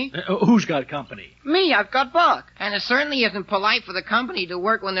company. Who's got company? Me, I've got Buck. And it certainly isn't polite for the company to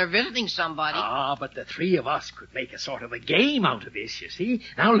work when they're visiting somebody. Ah, but the three of us could make a sort of a game out of this, you see.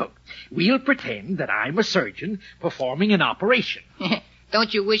 Now, look, we'll pretend that I'm a surgeon performing an operation.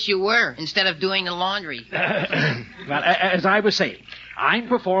 Don't you wish you were, instead of doing the laundry? Well, as I was saying, I'm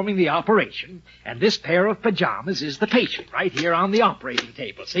performing the operation, and this pair of pajamas is the patient right here on the operating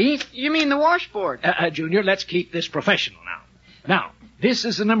table, see? You mean the washboard? Junior, let's keep this professional now. Now, this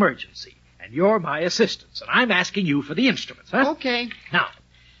is an emergency, and you're my assistants, and I'm asking you for the instruments, huh? Okay. Now,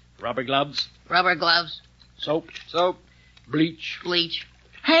 rubber gloves. Rubber gloves. Soap. Soap. Bleach. Bleach.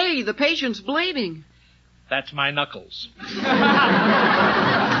 Hey, the patient's bleeding. That's my knuckles.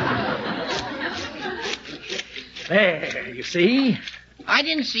 There, you see? I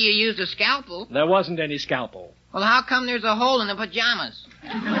didn't see you use a scalpel. There wasn't any scalpel. Well, how come there's a hole in the pajamas?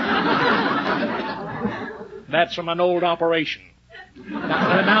 That's from an old operation.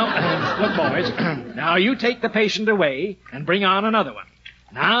 Now, look, boys. Now, you take the patient away and bring on another one.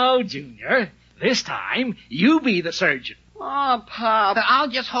 Now, Junior, this time, you be the surgeon. Oh, Pop. I'll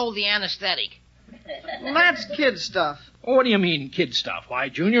just hold the anesthetic. Well, that's kid stuff. What do you mean, kid stuff? Why,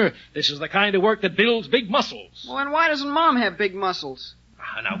 Junior, this is the kind of work that builds big muscles. Well, and why doesn't Mom have big muscles?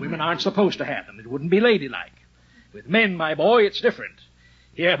 Now, women aren't supposed to have them. It wouldn't be ladylike. With men, my boy, it's different.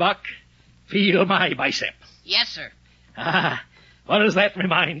 Here, Buck, feel my bicep. Yes, sir. What does that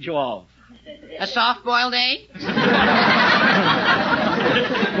remind you of? A soft-boiled egg?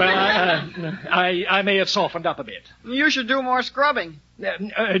 Well, I may have softened up a bit. You should do more scrubbing.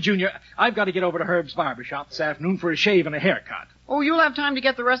 Junior, I've got to get over to Herb's barber shop this afternoon for a shave and a haircut. Oh, you'll have time to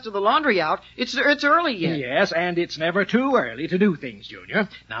get the rest of the laundry out. It's early yet. Yes, and it's never too early to do things, Junior.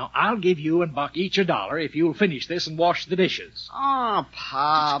 Now, I'll give you and Buck each $1 if you'll finish this and wash the dishes. Oh,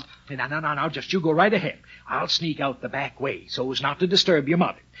 Pop. Now, just you go right ahead. I'll sneak out the back way so as not to disturb your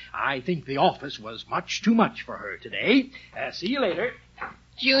mother. I think the office was much too much for her today. See you later.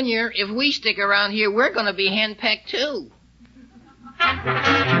 Junior, if we stick around here, we're going to be henpecked, too.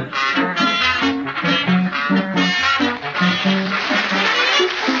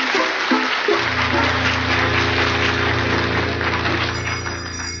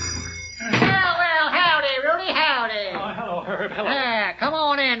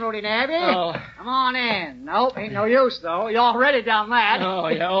 Rudy Nabby. Oh. Come on in. Nope, ain't no use, though. You already done that. Oh,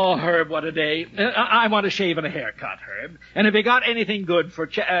 yeah. Oh, Herb, what a day. I want a shave and a haircut, Herb. And have you got anything good for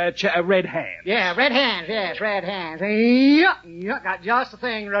red hands? Yeah, red hands. Yes, red hands. Yeah, got just the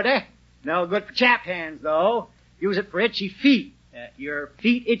thing, Rudy. No good for chapped hands, though. Use it for itchy feet. Your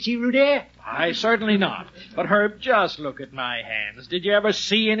feet itchy, Rudy? Why, certainly not. But, Herb, just look at my hands. Did you ever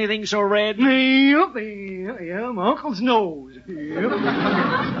see anything so red? Yeah, my uncle's nose.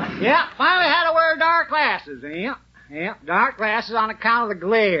 Yeah, finally had to wear dark glasses. Yeah, dark glasses on account of the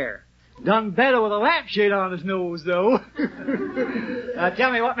glare. Done better with a lampshade on his nose, though.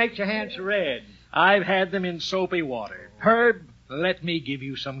 Tell me, what makes your hands so red? I've had them in soapy water. Herb, let me give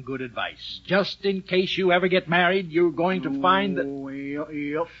you some good advice. Just in case you ever get married, you're going to find that... Oh,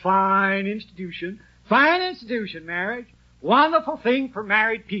 yeah, fine institution. Fine institution, marriage. Wonderful thing for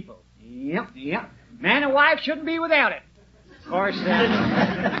married people. Yep. Man and wife shouldn't be without it. Of course,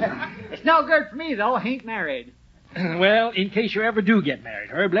 it's no good for me, though. I ain't married. Well, in case you ever do get married,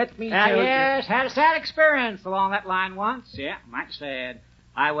 Herb, let me tell you... Yes, had a sad experience along that line once. Yeah, mighty sad.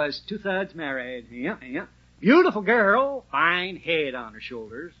 I was 2/3 married. Yeah. Beautiful girl, fine head on her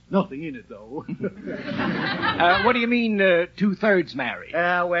shoulders. Nothing in it, though. What do you mean, 2/3 married?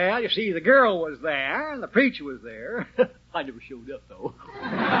 Well, you see, the girl was there, and the preacher was there. I never showed up, though.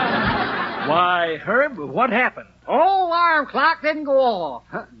 Why, Herb, what happened? Oh, alarm clock didn't go off.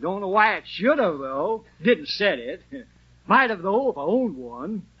 Don't know why it should have, though. Didn't set it. Might have, though, if I owned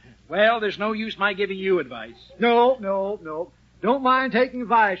one. Well, there's no use my giving you advice. No. Don't mind taking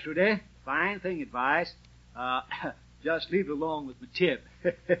advice, Rudy. Fine thing, advice. Just leave it along with my tip.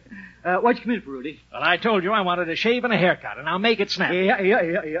 What'd you come in for, Rudy? Well, I told you I wanted a shave and a haircut, and I'll make it snap. Yeah.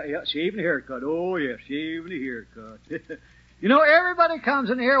 Shave and a haircut. Oh, yeah, shave and a haircut. You know, everybody comes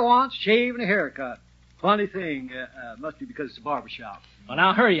in here wants shave and a haircut. Funny thing, must be because it's a barber shop. Well,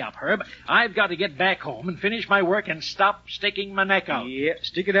 now hurry up, Herb. I've got to get back home and finish my work and stop sticking my neck out. Yeah,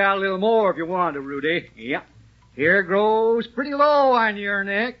 stick it out a little more if you want to, Rudy. Yeah. Hair grows pretty low on your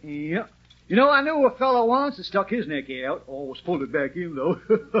neck. Yeah. You know, I knew a fellow once that stuck his neck out. Always pulled it back in, though.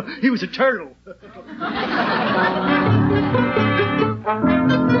 He was a turtle.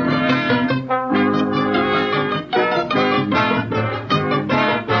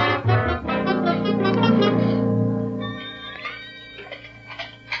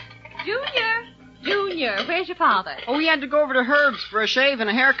 Junior, where's your father? Oh, he had to go over to Herb's for a shave and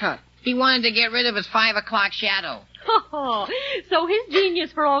a haircut. He wanted to get rid of his 5 o'clock shadow. Oh, so his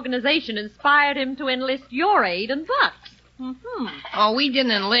genius for organization inspired him to enlist your aid and Buck's. Mm-hmm. Oh, we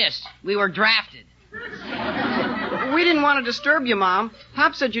didn't enlist. We were drafted. We didn't want to disturb you, Mom.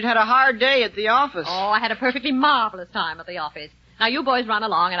 Pop said you'd had a hard day at the office. Oh, I had a perfectly marvelous time at the office. Now, you boys run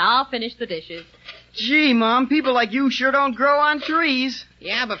along, and I'll finish the dishes. Gee, Mom, people like you sure don't grow on trees.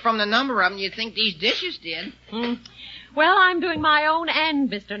 Yeah, but from the number of them, you'd think these dishes did. Well, I'm doing my own and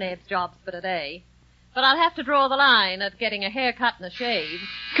Mr. Nebbs' jobs for today. But I'll have to draw the line at getting a haircut and a shave.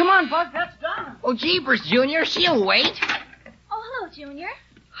 Come on, Buck, that's Donna. Oh, jeepers, Junior, she'll wait. Oh, hello, Junior.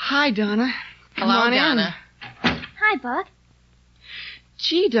 Hi, Donna. Come Hello, on Donna. Hi, Buck.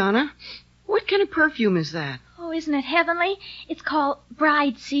 Gee, Donna, what kind of perfume is that? Oh, isn't it heavenly? It's called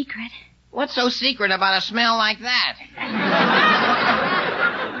Bride Secret. What's so secret about a smell like that?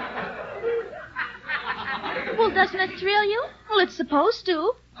 Well, doesn't it thrill you? Well, it's supposed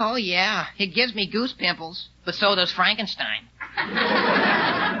to. Oh, yeah. It gives me goose pimples. But so does Frankenstein.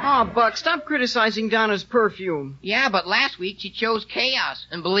 Oh, Buck, stop criticizing Donna's perfume. Yeah, but last week she chose chaos.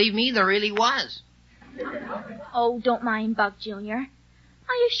 And believe me, there really was. Oh, don't mind Buck, Junior.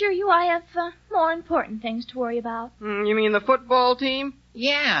 I assure you I have more important things to worry about. You mean the football team?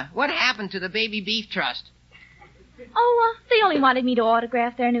 Yeah. What happened to the Baby Beef Trust? Oh, they only wanted me to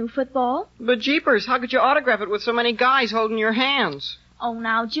autograph their new football. But jeepers, how could you autograph it with so many guys holding your hands? Oh,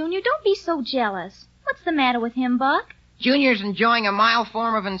 now, Junior, don't be so jealous. What's the matter with him, Buck? Junior's enjoying a mild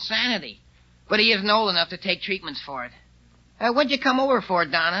form of insanity. But he isn't old enough to take treatments for it. What'd you come over for,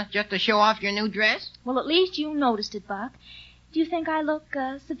 Donna? Just to show off your new dress? Well, at least you noticed it, Buck. Do you think I look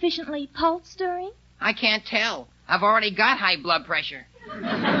sufficiently pulse-stirring? I can't tell. I've already got high blood pressure.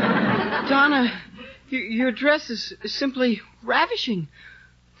 Donna, your dress is simply ravishing.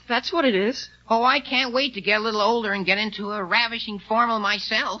 That's what it is. Oh, I can't wait to get a little older and get into a ravishing formal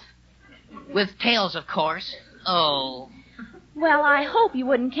myself. With tails, of course. Oh. Well, I hope you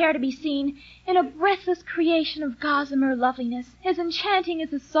wouldn't care to be seen in a breathless creation of gossamer loveliness, as enchanting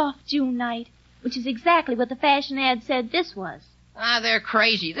as a soft June night, which is exactly what the fashion ad said this was. Ah, they're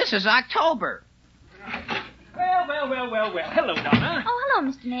crazy. This is October. Well. Hello, Donna. Oh,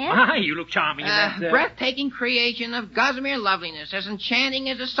 hello, Mr. Nebbs. Hi, you look charming in that... Breathtaking creation of gossamer loveliness, as enchanting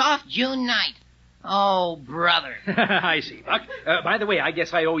as a soft June night. Oh, brother. I see, Buck. By the way, I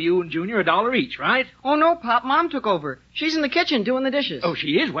guess I owe you and Junior $1 each, right? Oh, no, Pop. Mom took over. She's in the kitchen doing the dishes. Oh,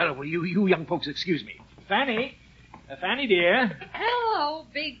 she is? Well, you young folks excuse me. Fanny, dear. Hello,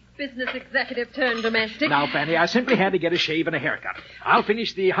 big business executive turned domestic. Now, Fanny, I simply had to get a shave and a haircut. I'll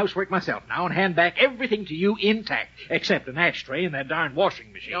finish the housework myself now and hand back everything to you intact, except an ashtray and that darn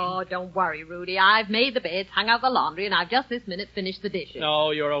washing machine. Oh, don't worry, Rudy. I've made the beds, hung out the laundry, and I've just this minute finished the dishes. Oh,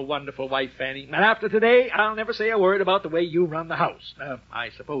 you're a wonderful wife, Fanny. And after today, I'll never say a word about the way you run the house. I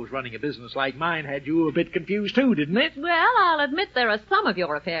suppose running a business like mine had you a bit confused, too, didn't it? Well, I'll admit there are some of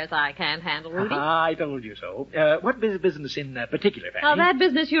your affairs I can't handle, Rudy. I told you so. What business in particular, Fanny? Oh, that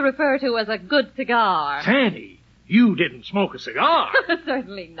business you refer to as a good cigar. Fanny, you didn't smoke a cigar.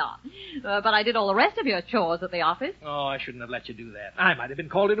 Certainly not. But I did all the rest of your chores at the office. Oh, I shouldn't have let you do that. I might have been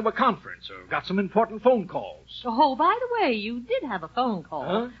called into a conference or got some important phone calls. Oh, by the way, you did have a phone call.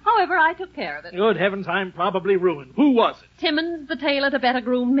 Huh? However, I took care of it. Good heavens, I'm probably ruined. Who was it? Timmons, the tailor to better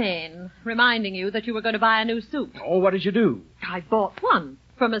groomed men, reminding you that you were going to buy a new suit. Oh, what did you do? I bought one.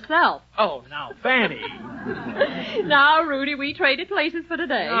 For myself. Oh, now, Fanny. Now, Rudy, we traded places for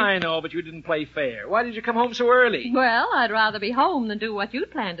today. I know, but you didn't play fair. Why did you come home so early? Well, I'd rather be home than do what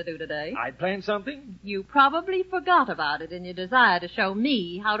you'd planned to do today. I'd planned something? You probably forgot about it in your desire to show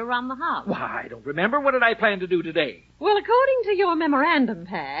me how to run the house. Why, I don't remember. What did I plan to do today? Well, according to your memorandum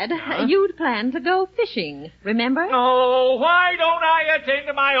pad, you'd planned to go fishing. Remember? Oh, why don't I attend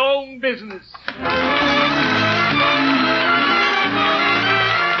to my own business?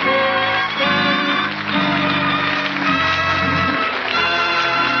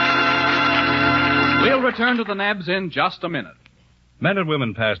 return to the Nebbs in just a minute. Men and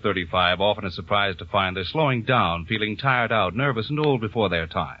women past 35 often are surprised to find they're slowing down, feeling tired out, nervous, and old before their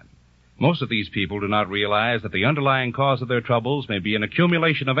time. Most of these people do not realize that the underlying cause of their troubles may be an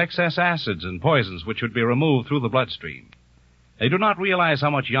accumulation of excess acids and poisons which should be removed through the bloodstream. They do not realize how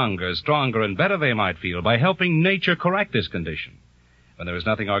much younger, stronger, and better they might feel by helping nature correct this condition. When there is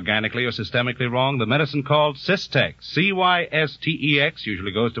nothing organically or systemically wrong, the medicine called Cystex, C-Y-S-T-E-X,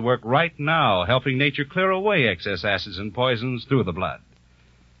 usually goes to work right now, helping nature clear away excess acids and poisons through the blood.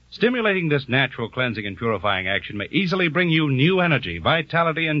 Stimulating this natural cleansing and purifying action may easily bring you new energy,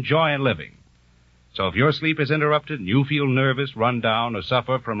 vitality, and joy in living. So if your sleep is interrupted and you feel nervous, run down, or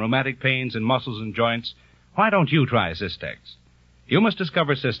suffer from rheumatic pains in muscles and joints, why don't you try Cystex? You must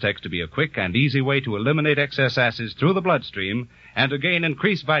discover Cystex to be a quick and easy way to eliminate excess acids through the bloodstream and to gain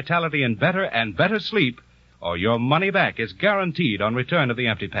increased vitality and better sleep, or your money back is guaranteed on return of the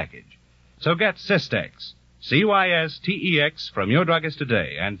empty package. So get Cystex, C-Y-S-T-E-X, from your druggist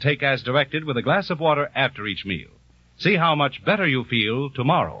today and take as directed with a glass of water after each meal. See how much better you feel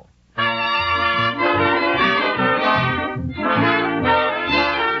tomorrow.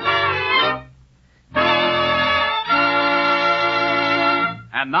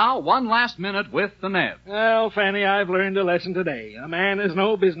 And now, one last minute with the Nebbs. Well, Fanny, I've learned a lesson today. A man has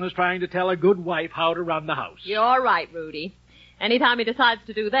no business trying to tell a good wife how to run the house. You're right, Rudy. Anytime he decides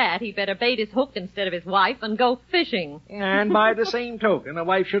to do that, he'd better bait his hook instead of his wife and go fishing. And by the same token, a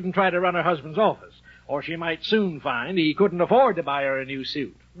wife shouldn't try to run her husband's office, or she might soon find he couldn't afford to buy her a new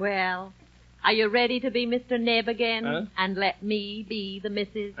suit. Well, are you ready to be Mr. Nebb again? Huh? And let me be the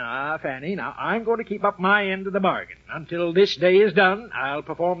Mrs.? Fanny, now, I'm going to keep up my end of the bargain. Until this day is done, I'll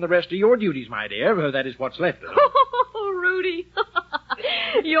perform the rest of your duties, my dear. That is what's left of them. Oh, Rudy.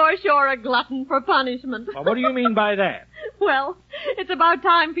 You're sure a glutton for punishment. Well, what do you mean by that? Well, it's about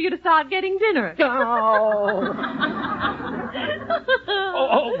time for you to start getting dinner.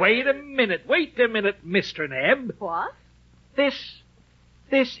 Oh, wait a minute, Mr. Nebb. What? This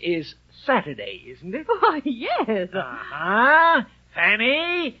is Saturday, isn't it? Why, yes. Uh-huh.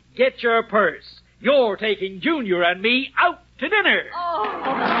 Fanny, get your purse. You're taking Junior and me out to dinner.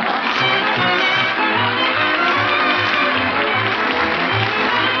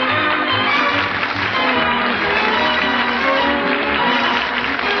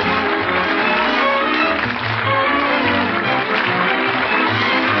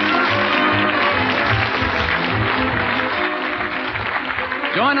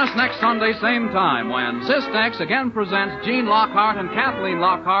 Join us next Sunday, same time, when Cystex again presents Gene Lockhart and Kathleen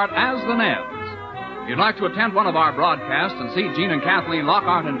Lockhart as the Nebbs. If you'd like to attend one of our broadcasts and see Gene and Kathleen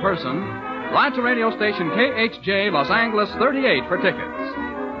Lockhart in person, write to radio station KHJ Los Angeles 38 for tickets.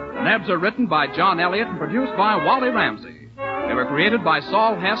 The Nebbs are written by John Elliott and produced by Wally Ramsey. They were created by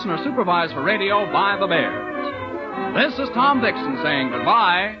Saul Hess and are supervised for radio by the Bears. This is Tom Dixon saying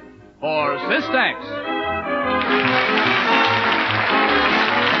goodbye for Cystex.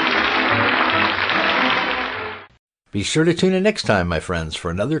 Be sure to tune in next time, my friends, for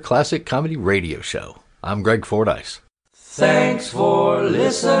another classic comedy radio show. I'm Greg Fordyce. Thanks for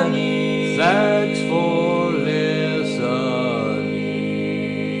listening. Thanks for